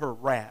wine of her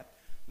wrath.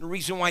 And the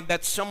reason why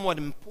that's somewhat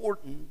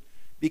important,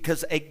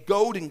 because a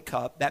golden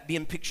cup, that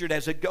being pictured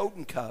as a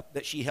golden cup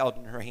that she held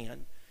in her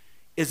hand,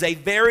 is a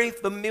very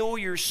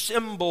familiar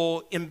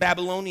symbol in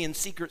Babylonian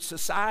secret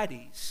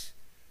societies,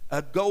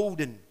 a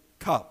golden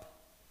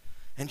cup.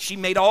 And she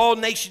made all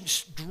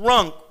nations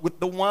drunk with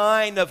the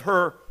wine of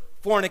her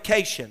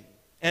fornication.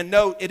 And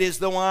note, it is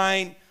the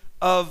wine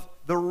of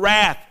the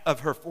wrath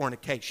of her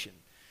fornication.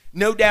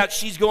 No doubt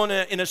she's going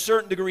to, in a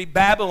certain degree,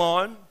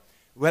 Babylon,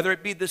 whether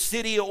it be the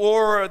city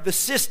or the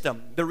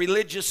system, the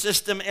religious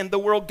system and the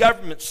world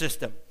government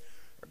system,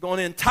 are going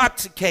to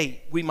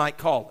intoxicate, we might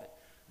call it,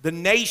 the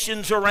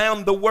nations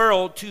around the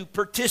world to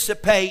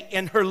participate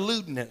in her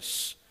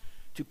lewdness,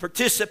 to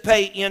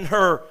participate in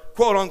her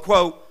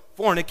quote-unquote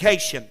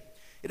fornication.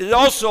 It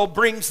also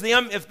brings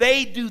them, if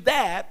they do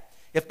that,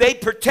 if they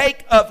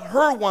partake of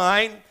her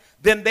wine,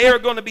 then they are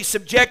going to be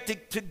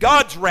subjected to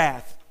God's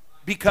wrath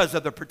because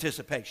of their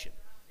participation.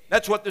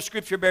 That's what the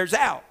scripture bears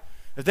out.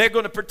 If they're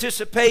going to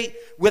participate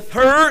with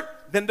her,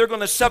 then they're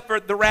going to suffer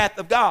the wrath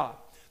of God.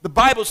 The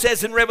Bible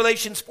says in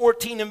Revelation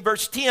 14 and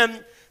verse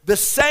 10, the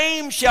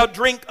same shall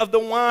drink of the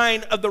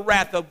wine of the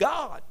wrath of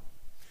God,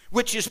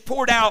 which is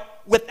poured out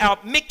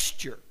without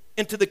mixture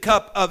into the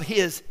cup of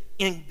his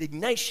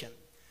indignation.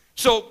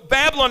 So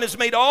Babylon has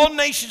made all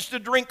nations to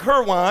drink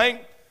her wine.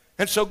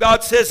 And so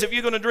God says, if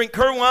you're going to drink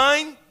her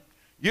wine,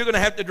 you're going to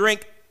have to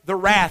drink the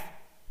wrath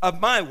of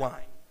my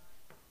wine.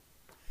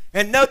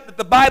 And note that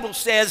the Bible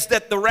says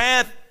that the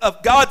wrath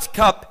of God's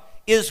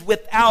cup is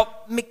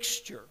without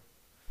mixture.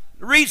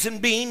 The reason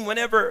being,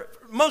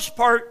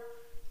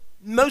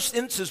 most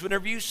instances,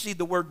 whenever you see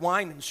the word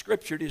wine in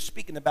Scripture, it is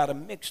speaking about a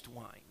mixed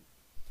wine.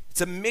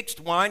 It's a mixed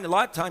wine. A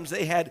lot of times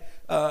they had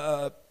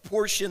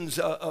portions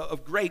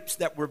of grapes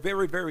that were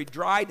very, very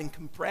dried and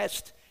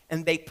compressed,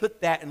 and they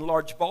put that in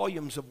large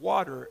volumes of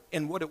water,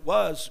 and what it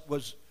was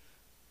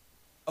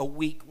a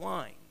weak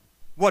wine.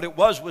 What it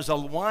was a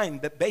wine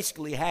that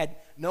basically had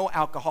no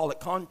alcoholic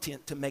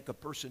content to make a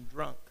person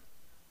drunk.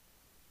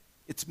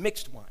 It's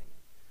mixed wine.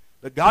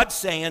 But God's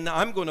saying,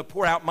 I'm going to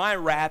pour out my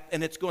wrath,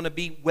 and it's going to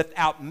be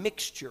without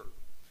mixture.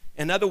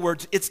 In other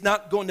words, it's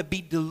not going to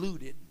be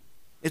diluted.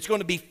 It's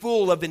going to be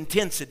full of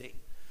intensity.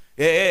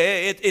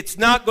 It's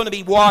not going to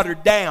be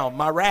watered down.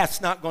 My wrath's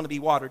not going to be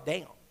watered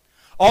down.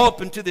 All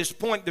up until this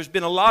point, there's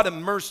been a lot of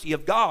mercy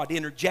of God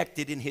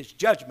interjected in his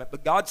judgment.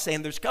 But God's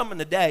saying there's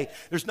coming a day,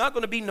 there's not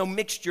going to be no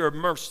mixture of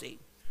mercy.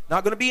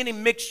 Not going to be any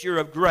mixture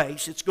of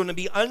grace. It's going to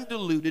be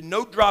undiluted,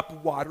 no drop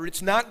of water.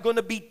 It's not going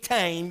to be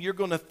tame. You're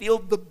going to feel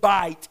the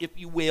bite, if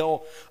you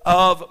will,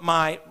 of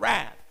my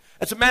wrath.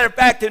 As a matter of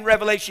fact, in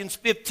Revelation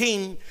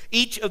 15,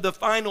 each of the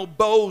final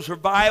bowls or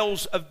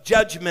vials of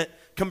judgment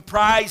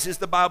comprises,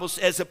 the Bible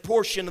says, a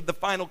portion of the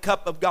final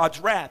cup of God's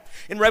wrath.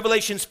 In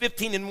Revelations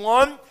 15 and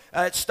 1,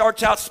 it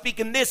starts out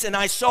speaking this, and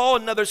I saw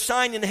another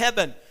sign in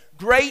heaven,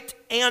 great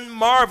and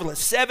marvelous,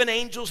 7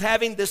 angels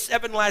having the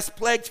 7 last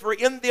plagues, for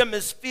in them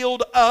is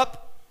filled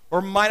up,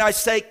 or might I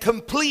say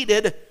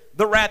completed,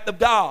 the wrath of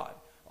God.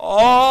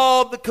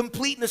 All the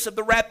completeness of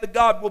the wrath of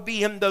God will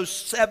be in those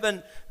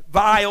 7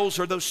 vials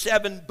or those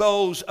 7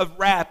 bowls of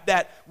wrath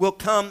that will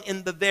come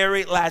in the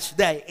very last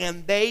day.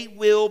 And they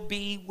will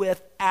be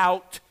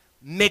without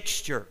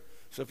mixture.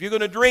 So if you're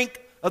going to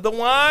drink of the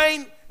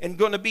wine and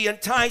going to be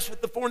enticed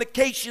with the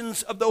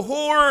fornications of the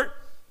whore,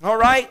 all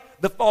right,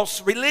 the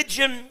false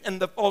religion and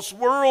the false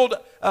world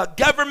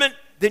government,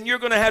 then you're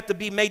going to have to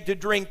be made to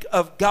drink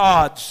of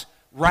God's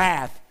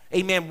wrath.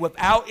 Amen.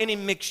 Without any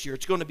mixture.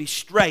 It's going to be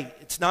straight.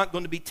 It's not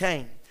going to be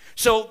tame.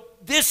 So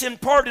this in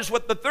part is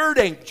what the third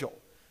angel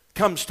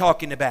comes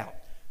talking about.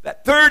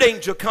 That third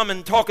angel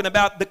coming talking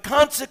about the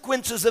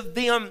consequences of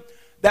them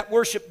that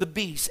worship the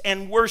beast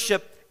and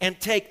worship and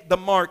take the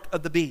mark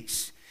of the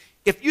beast.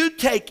 If you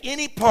take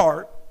any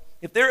part,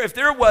 if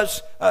there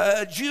was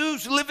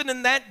Jews living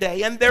in that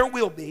day, and there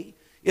will be,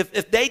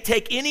 if they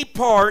take any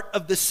part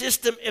of the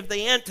system of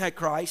the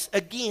Antichrist,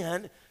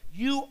 again,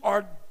 you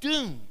are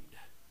doomed.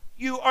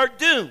 You are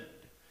doomed.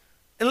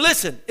 And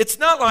listen, it's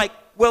not like,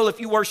 well,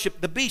 if you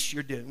worship the beast,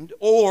 you're doomed,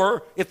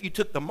 or if you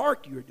took the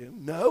mark, you're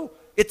doomed. No,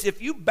 it's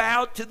if you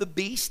bowed to the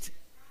beast,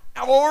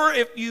 or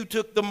if you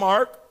took the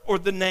mark, or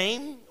the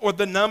name, or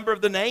the number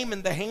of the name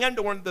in the hand,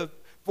 or in the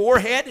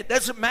forehead, it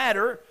doesn't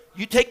matter.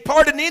 You take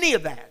part in any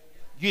of that,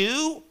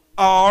 you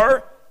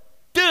are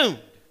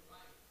doomed.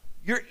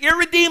 You're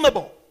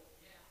irredeemable.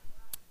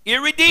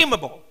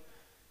 Irredeemable.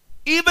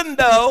 Even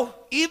though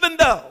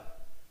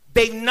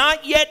they've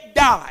not yet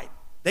died,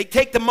 they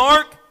take the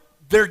mark,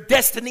 their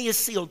destiny is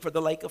sealed for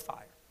the lake of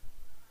fire.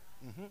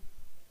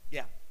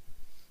 Yeah.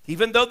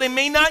 Even though they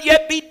may not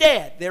yet be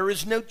dead, there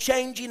is no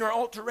changing or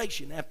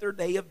alteration after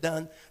they have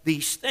done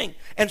these things.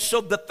 And so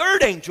the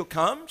third angel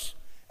comes,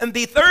 and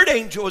the third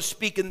angel is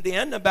speaking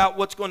then about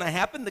what's going to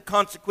happen, the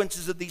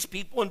consequences of these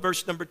people in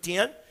verse number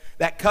 10.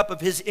 That cup of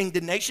his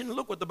indignation,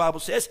 look what the Bible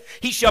says.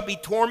 He shall be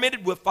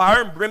tormented with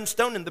fire and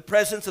brimstone in the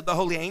presence of the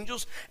holy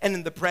angels and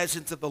in the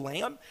presence of the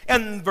Lamb.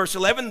 And in verse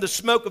 11, the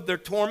smoke of their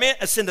torment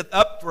ascendeth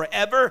up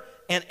forever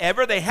and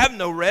ever. They have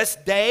no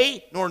rest,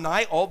 day nor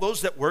night, all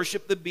those that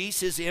worship the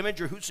beast, his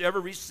image, or whosoever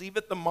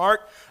receiveth the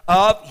mark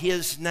of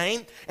his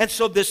name. And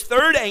so this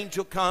third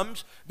angel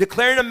comes,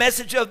 declaring a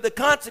message of the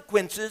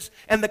consequences,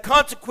 and the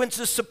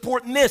consequences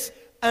supporting this,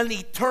 an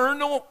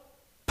eternal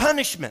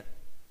punishment.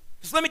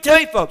 Because let me tell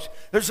you, folks,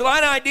 there's a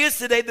lot of ideas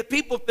today that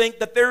people think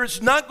that there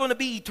is not going to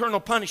be eternal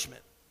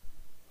punishment.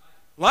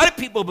 A lot of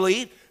people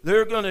believe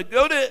they're going to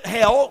go to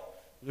hell,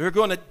 they're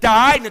going to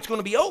die, and it's going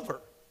to be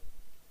over.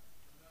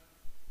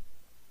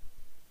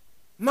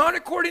 Not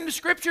according to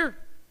Scripture.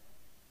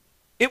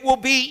 It will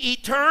be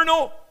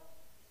eternal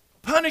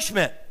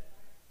punishment.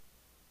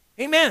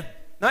 Amen.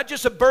 Not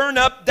just a burn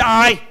up,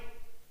 die,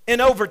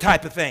 and over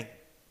type of thing.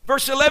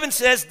 Verse 11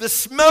 says, the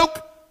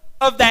smoke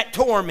of that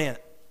torment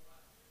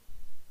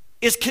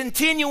is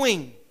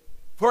continuing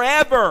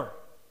forever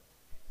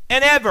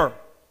and ever.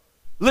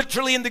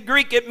 Literally in the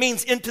Greek, it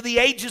means into the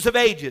ages of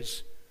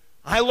ages.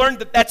 I learned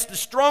that that's the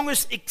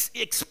strongest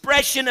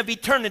expression of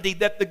eternity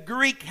that the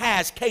Greek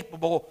has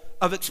capable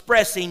of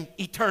expressing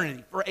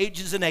eternity for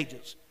ages and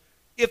ages.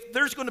 If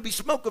there's going to be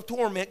smoke of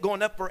torment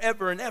going up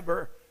forever and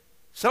ever,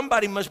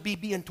 somebody must be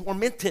being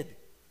tormented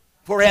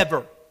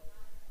forever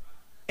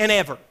and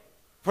ever.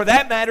 For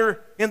that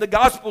matter, in the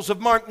Gospels of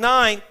Mark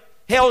 9,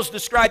 hell is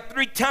described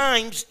 3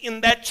 times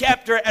in that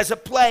chapter as a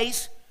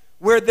place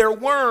where their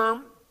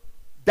worm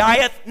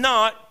dieth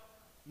not,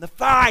 and the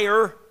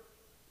fire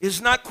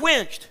is not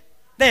quenched.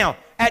 Now,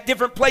 at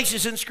different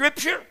places in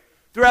Scripture,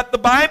 throughout the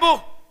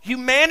Bible,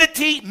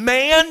 humanity,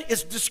 man,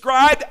 is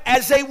described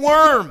as a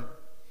worm.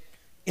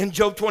 In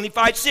Job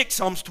 25:6,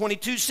 Psalms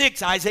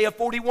 22:6, Isaiah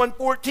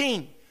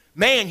 41:14,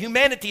 man,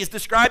 humanity is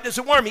described as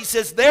a worm. He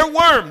says, their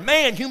worm,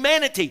 man,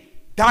 humanity,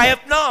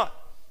 dieth not.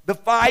 The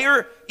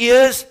fire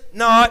is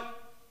not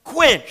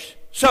quenched.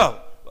 So,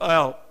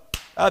 well,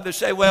 others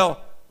say,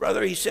 well,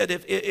 brother, he said,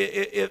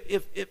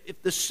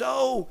 if the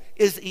soul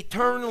is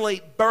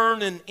eternally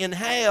burning in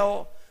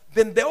hell,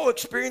 then they'll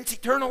experience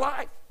eternal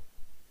life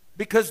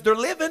because they're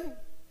living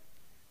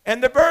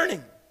and they're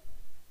burning.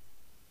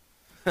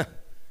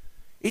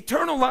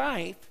 Eternal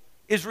life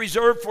is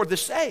reserved for the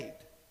saved.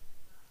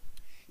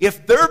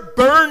 If they're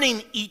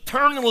burning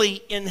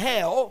eternally in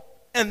hell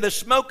and the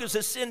smoke is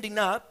ascending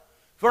up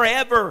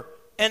forever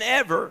and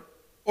ever,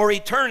 or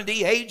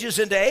eternity, ages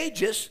into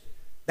ages,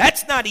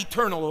 that's not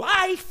eternal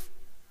life.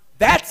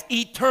 That's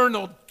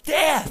eternal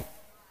death.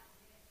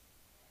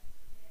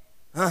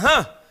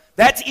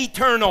 That's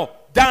eternal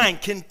dying.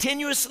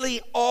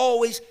 Continuously,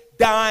 always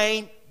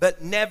dying,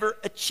 but never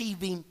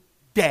achieving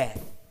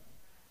death.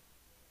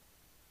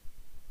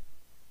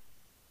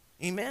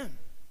 Amen.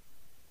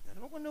 I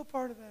don't want no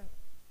part of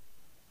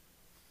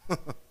that.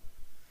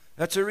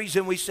 That's the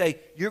reason we say,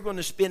 you're going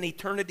to spend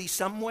eternity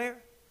somewhere.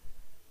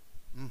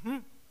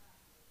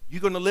 You're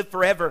going to live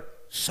forever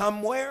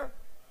somewhere.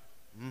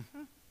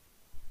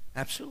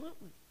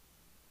 Absolutely.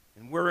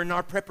 And we're in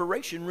our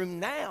preparation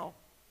room now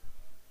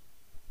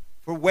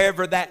for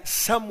wherever that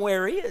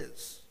somewhere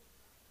is.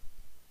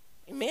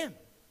 Amen.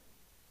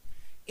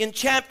 In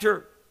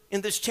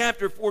this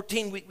chapter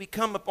 14, we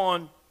come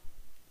upon,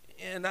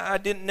 and I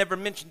didn't never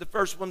mention the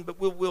first one, but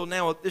we'll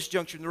now at this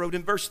juncture in the road.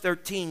 In verse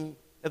 13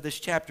 of this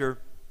chapter,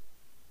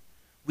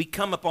 we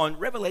come upon,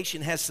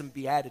 Revelation has some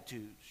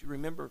beatitudes. You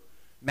remember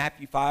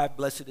Matthew 5,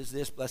 blessed is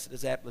this, blessed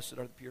is that, blessed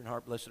are the pure in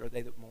heart, blessed are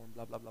they that mourn,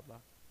 blah, blah, blah, blah.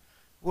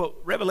 Well,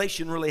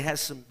 Revelation really has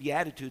some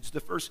beatitudes.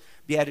 The first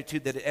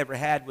beatitude that it ever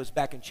had was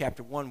back in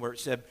chapter 1 where it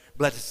said,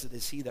 blessed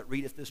is he that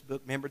readeth this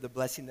book. Remember the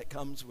blessing that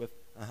comes with,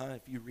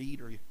 if you read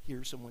or you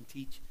hear someone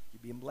teach,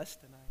 you're being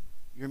blessed tonight.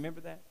 You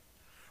remember that?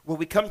 Well,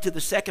 we come to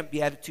the second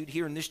beatitude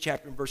here in this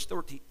chapter in verse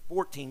 13,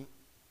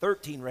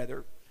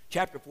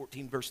 chapter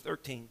 14, verse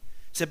 13. It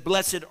said,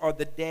 blessed are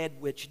the dead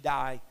which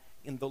die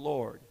in the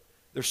Lord.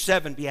 There's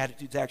 7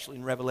 beatitudes actually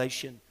in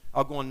Revelation.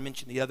 I'll go on and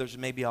mention the others,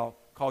 and maybe I'll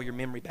call your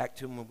memory back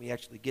to them when we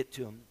actually get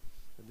to them.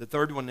 The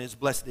third one is,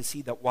 blessed is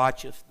he that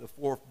watcheth. The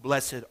fourth,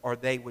 blessed are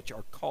they which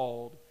are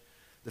called.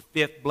 The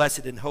fifth,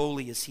 blessed and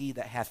holy is he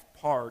that hath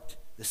part.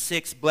 The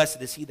sixth,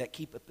 blessed is he that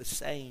keepeth the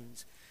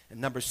sayings. And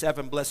number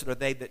 7, blessed are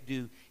they that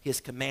do his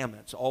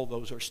commandments. All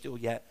those are still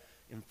yet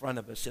in front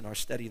of us in our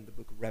study in the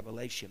book of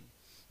Revelation.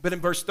 But in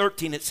verse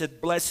 13 it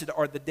said, blessed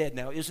are the dead.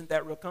 Now isn't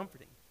that real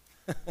comforting?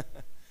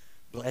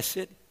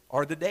 Blessed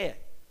are the dead.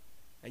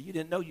 Now you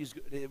didn't know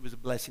it was a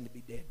blessing to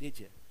be dead, did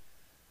you?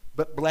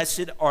 But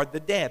blessed are the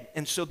dead.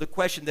 And so the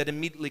question that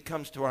immediately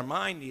comes to our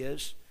mind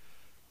is,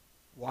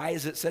 why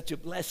is it such a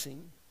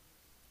blessing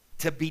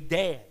to be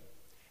dead?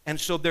 And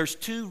so there's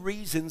 2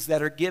 reasons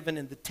that are given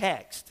in the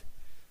text.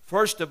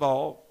 First of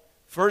all,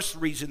 first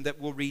reason that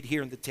we'll read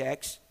here in the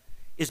text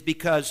is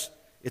because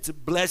it's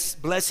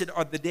blessed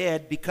are the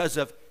dead because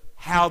of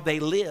how they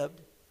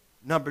lived.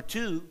 Number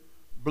 2,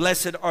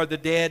 blessed are the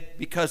dead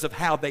because of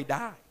how they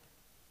died.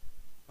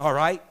 All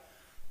right?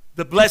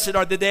 The blessed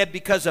are the dead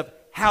because of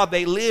how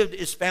they lived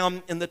is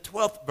found in the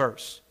 12th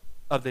verse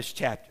of this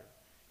chapter.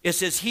 It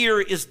says, here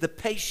is the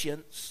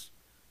patience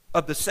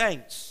of the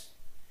saints.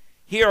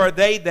 Here are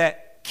they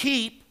that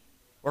keep,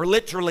 or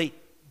literally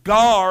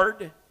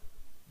guard,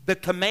 the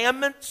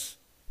commandments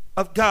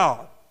of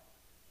God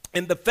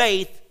and the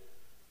faith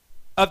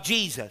of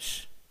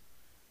Jesus.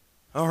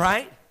 All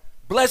right?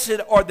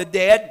 Blessed are the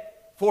dead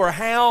for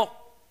how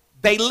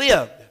they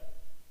lived.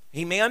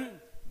 Amen?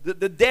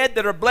 The dead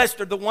that are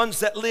blessed are the ones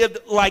that lived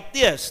like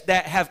this,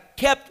 that have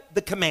kept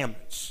the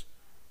commandments,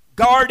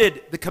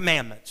 guarded the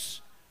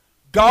commandments,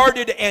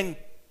 guarded and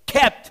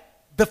kept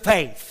the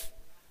faith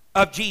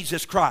of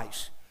Jesus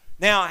Christ.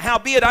 Now,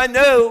 howbeit I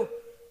know,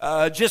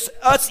 just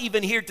us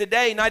even here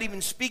today, not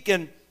even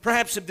speaking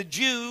perhaps of the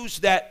Jews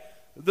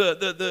that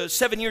the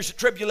 7 years of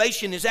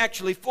tribulation is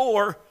actually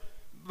for,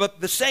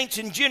 but the saints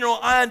in general,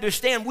 I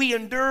understand we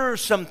endure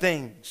some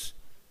things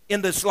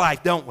in this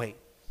life, don't we?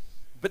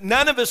 But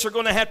none of us are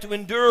going to have to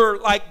endure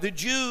like the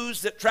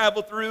Jews that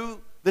travel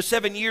through the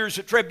 7 years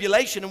of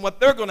tribulation and what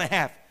they're going to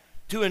have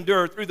to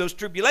endure through those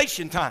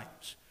tribulation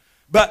times.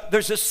 But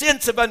there's a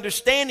sense of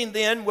understanding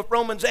then with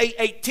Romans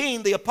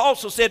 8:18, the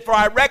apostle said, for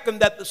I reckon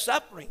that the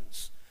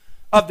sufferings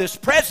of this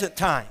present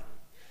time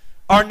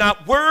are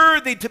not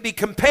worthy to be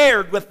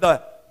compared with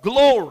the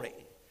glory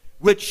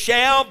which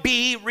shall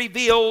be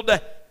revealed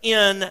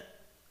in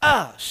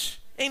us.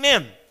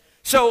 Amen.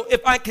 So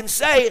if I can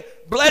say,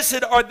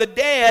 blessed are the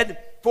dead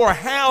for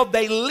how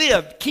they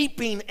lived,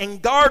 keeping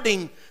and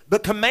guarding the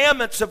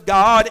commandments of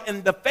God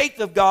and the faith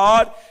of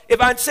God.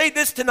 If I'd say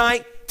this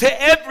tonight,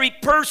 to every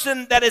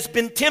person that has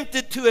been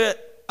tempted to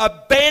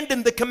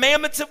abandon the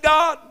commandments of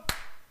God,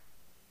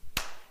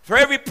 for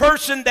every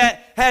person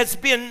that has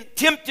been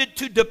tempted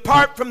to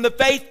depart from the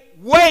faith,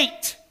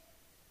 wait,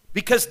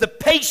 because the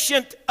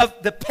patience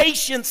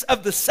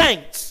of the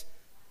saints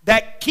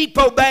that keep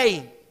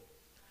obeying,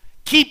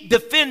 keep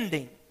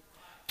defending,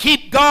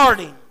 keep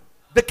guarding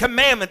the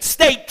commandments,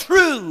 stay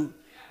true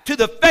to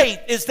the faith,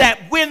 is that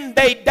when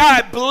they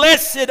die,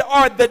 blessed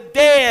are the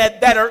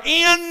dead that are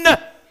in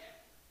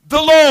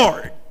the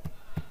Lord.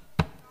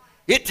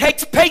 It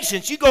takes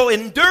patience. You go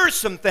endure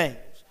some things.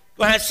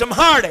 You'll have some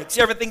heartaches.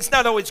 Everything's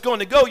not always going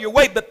to go your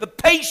way, but the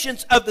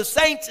patience of the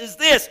saints is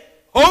this: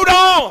 hold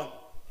on.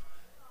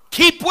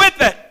 Keep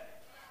with it.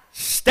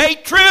 Stay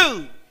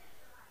true.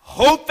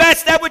 Hold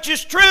fast that which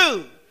is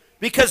true.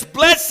 Because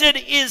blessed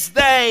is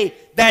they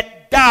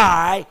that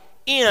die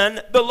in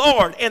the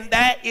Lord. And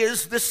that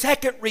is the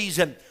second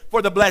reason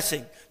for the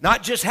blessing.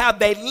 Not just how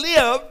they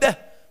lived,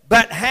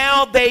 but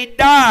how they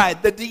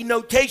died. The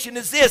denotation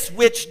is this: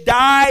 which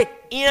die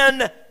in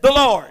the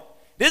Lord.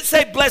 It didn't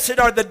say blessed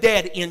are the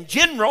dead in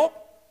general,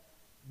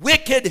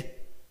 wicked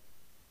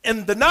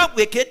and the not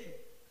wicked,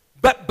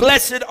 but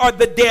blessed are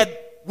the dead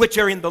which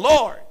are in the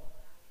Lord.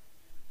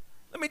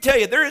 Let me tell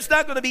you, there is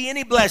not going to be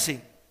any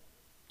blessing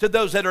to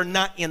those that are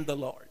not in the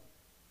Lord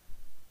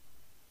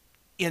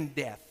in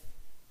death.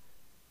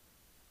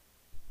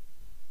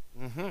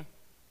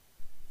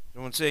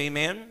 Someone say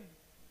amen.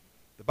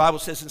 The Bible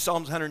says in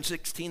Psalms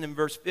 116 and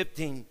verse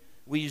 15,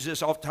 we use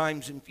this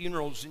oftentimes in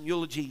funerals and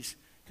eulogies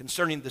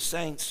concerning the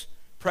saints.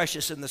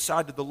 Precious in the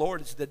sight of the Lord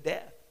is the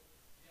death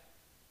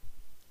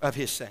of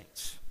his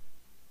saints.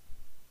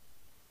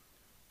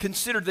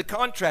 Consider the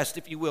contrast,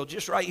 if you will,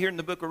 just right here in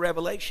the book of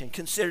Revelation.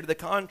 Consider the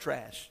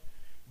contrast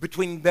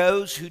between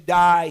those who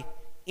die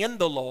in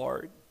the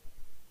Lord,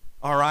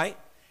 all right,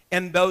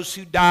 and those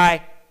who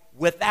die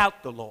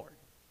without the Lord,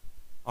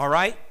 all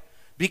right?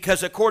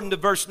 Because according to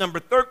verse number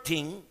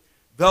 13,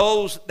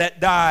 those that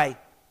die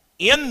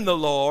in the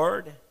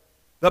Lord,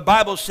 the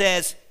Bible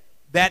says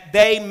that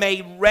they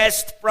may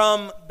rest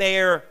from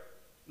their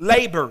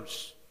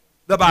labors,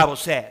 the Bible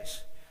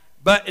says.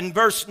 But in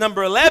verse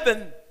number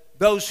 11,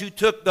 those who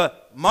took the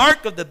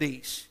mark of the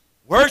beast,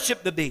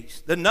 worship the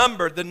beast, the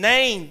number, the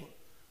name,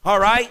 all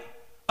right,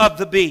 of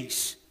the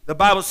beast. The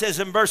Bible says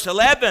in verse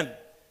 11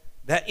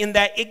 that in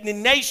that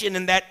indignation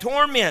and that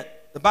torment,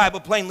 the Bible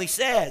plainly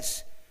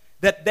says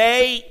that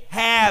they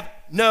have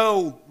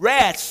no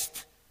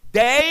rest,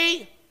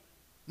 day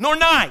nor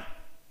night.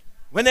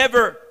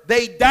 Whenever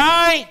they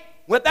die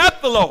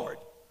without the Lord,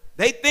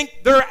 they think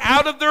they're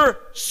out of their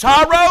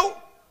sorrow,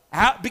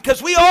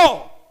 because we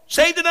all,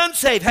 saved and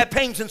unsaved, have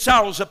pains and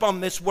sorrows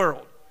upon this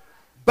world.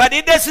 But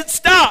it doesn't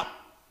stop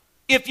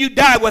if you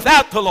die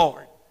without the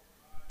Lord.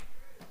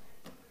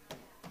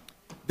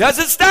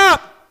 Doesn't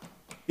stop.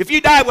 If you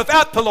die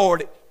without the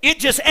Lord, it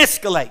just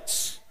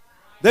escalates.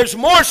 There's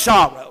more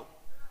sorrow.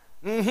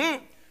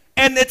 And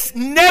it's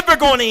never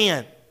going to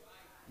end.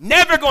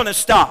 Never going to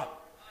stop.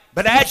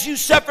 But as you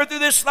suffer through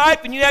this life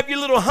and you have your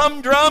little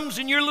humdrums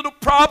and your little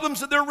problems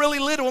that they're really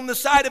little in the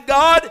sight of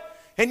God,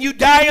 and you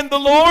die in the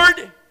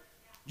Lord,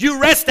 you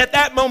rest at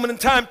that moment in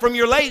time from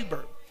your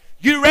labor.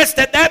 You rest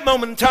at that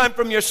moment in time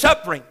from your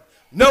suffering.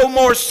 No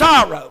more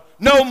sorrow,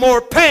 no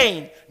more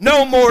pain,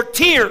 no more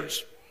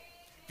tears.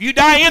 If you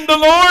die in the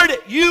Lord,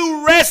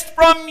 you rest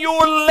from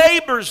your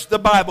labors, the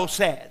Bible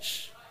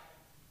says.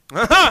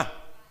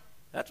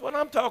 That's what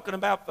I'm talking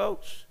about,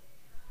 folks.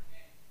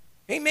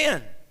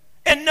 Amen.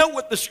 And know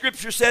what the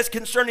Scripture says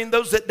concerning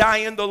those that die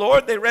in the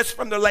Lord. They rest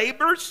from their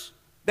labors.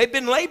 They've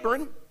been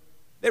laboring.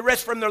 They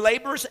rest from their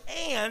labors,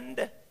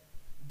 and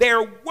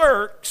their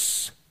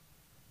works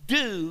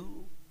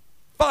do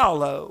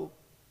follow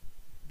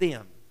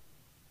them.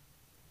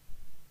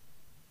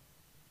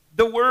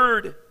 The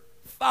word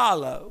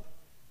follow,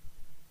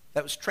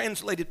 that was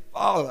translated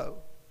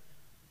follow,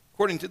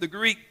 according to the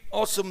Greek,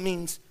 also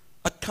means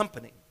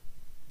accompany.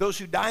 Those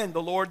who die in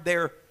the Lord,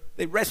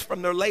 they rest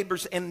from their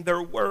labors, and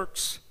their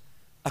works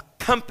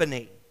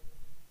accompany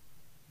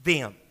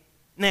them.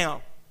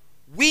 Now,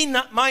 we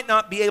might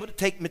not be able to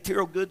take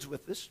material goods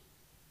with us,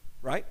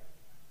 right?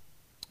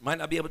 Might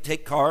not be able to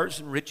take cars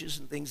and riches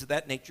and things of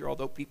that nature,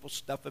 although people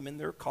stuff them in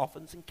their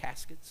coffins and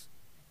caskets.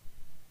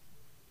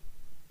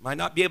 Might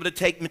not be able to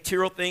take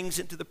material things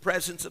into the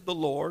presence of the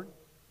Lord,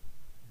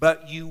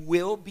 but you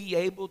will be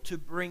able to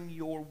bring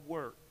your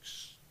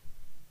works,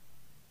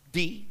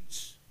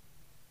 deeds,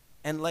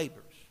 and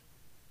labors.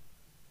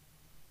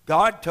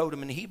 God told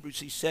him in Hebrews,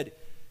 he said,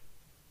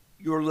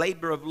 your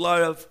labor of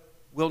love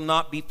will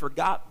not be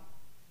forgotten.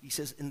 He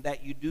says, in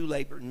that you do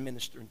labor and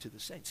minister unto the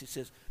saints. He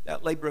says,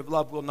 that labor of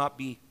love will not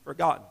be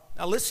forgotten.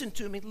 Now listen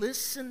to me,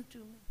 listen to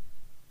me.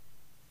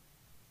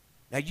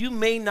 Now you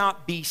may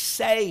not be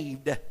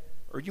saved,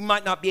 or you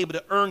might not be able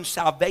to earn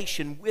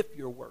salvation with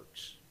your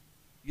works.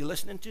 You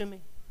listening to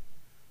me?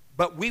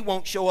 But we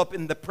won't show up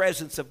in the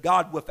presence of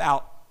God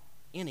without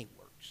any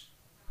works.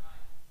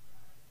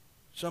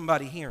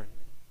 Somebody hearing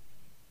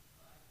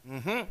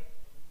me? You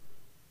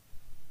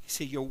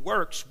see, your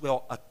works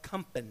will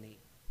accompany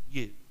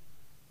you.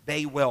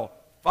 They will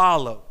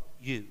follow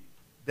you.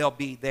 They'll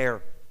be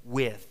there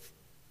with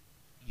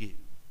you.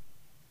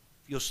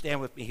 If you'll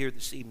stand with me here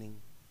this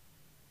evening,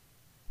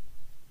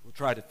 we'll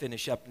try to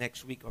finish up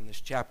next week on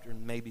this chapter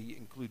and maybe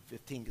include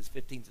 15, because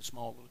 15 is a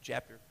small little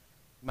chapter.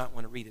 You might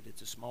want to read it.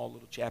 It's a small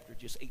little chapter,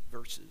 just 8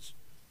 verses.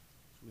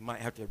 So we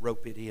might have to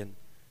rope it in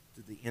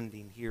to the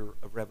ending here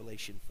of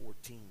Revelation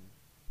 14.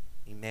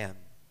 Amen.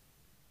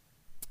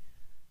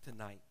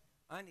 Tonight,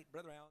 I need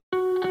Brother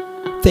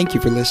Alan. Thank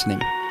you for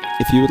listening.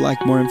 If you would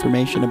like more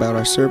information about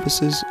our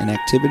services and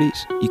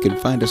activities, you can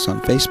find us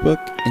on Facebook,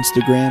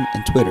 Instagram,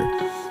 and Twitter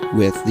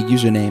with the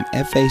username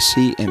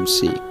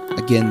FACMC.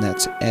 Again,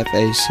 that's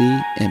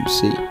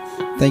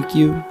FACMC. Thank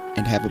you,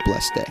 and have a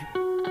blessed day.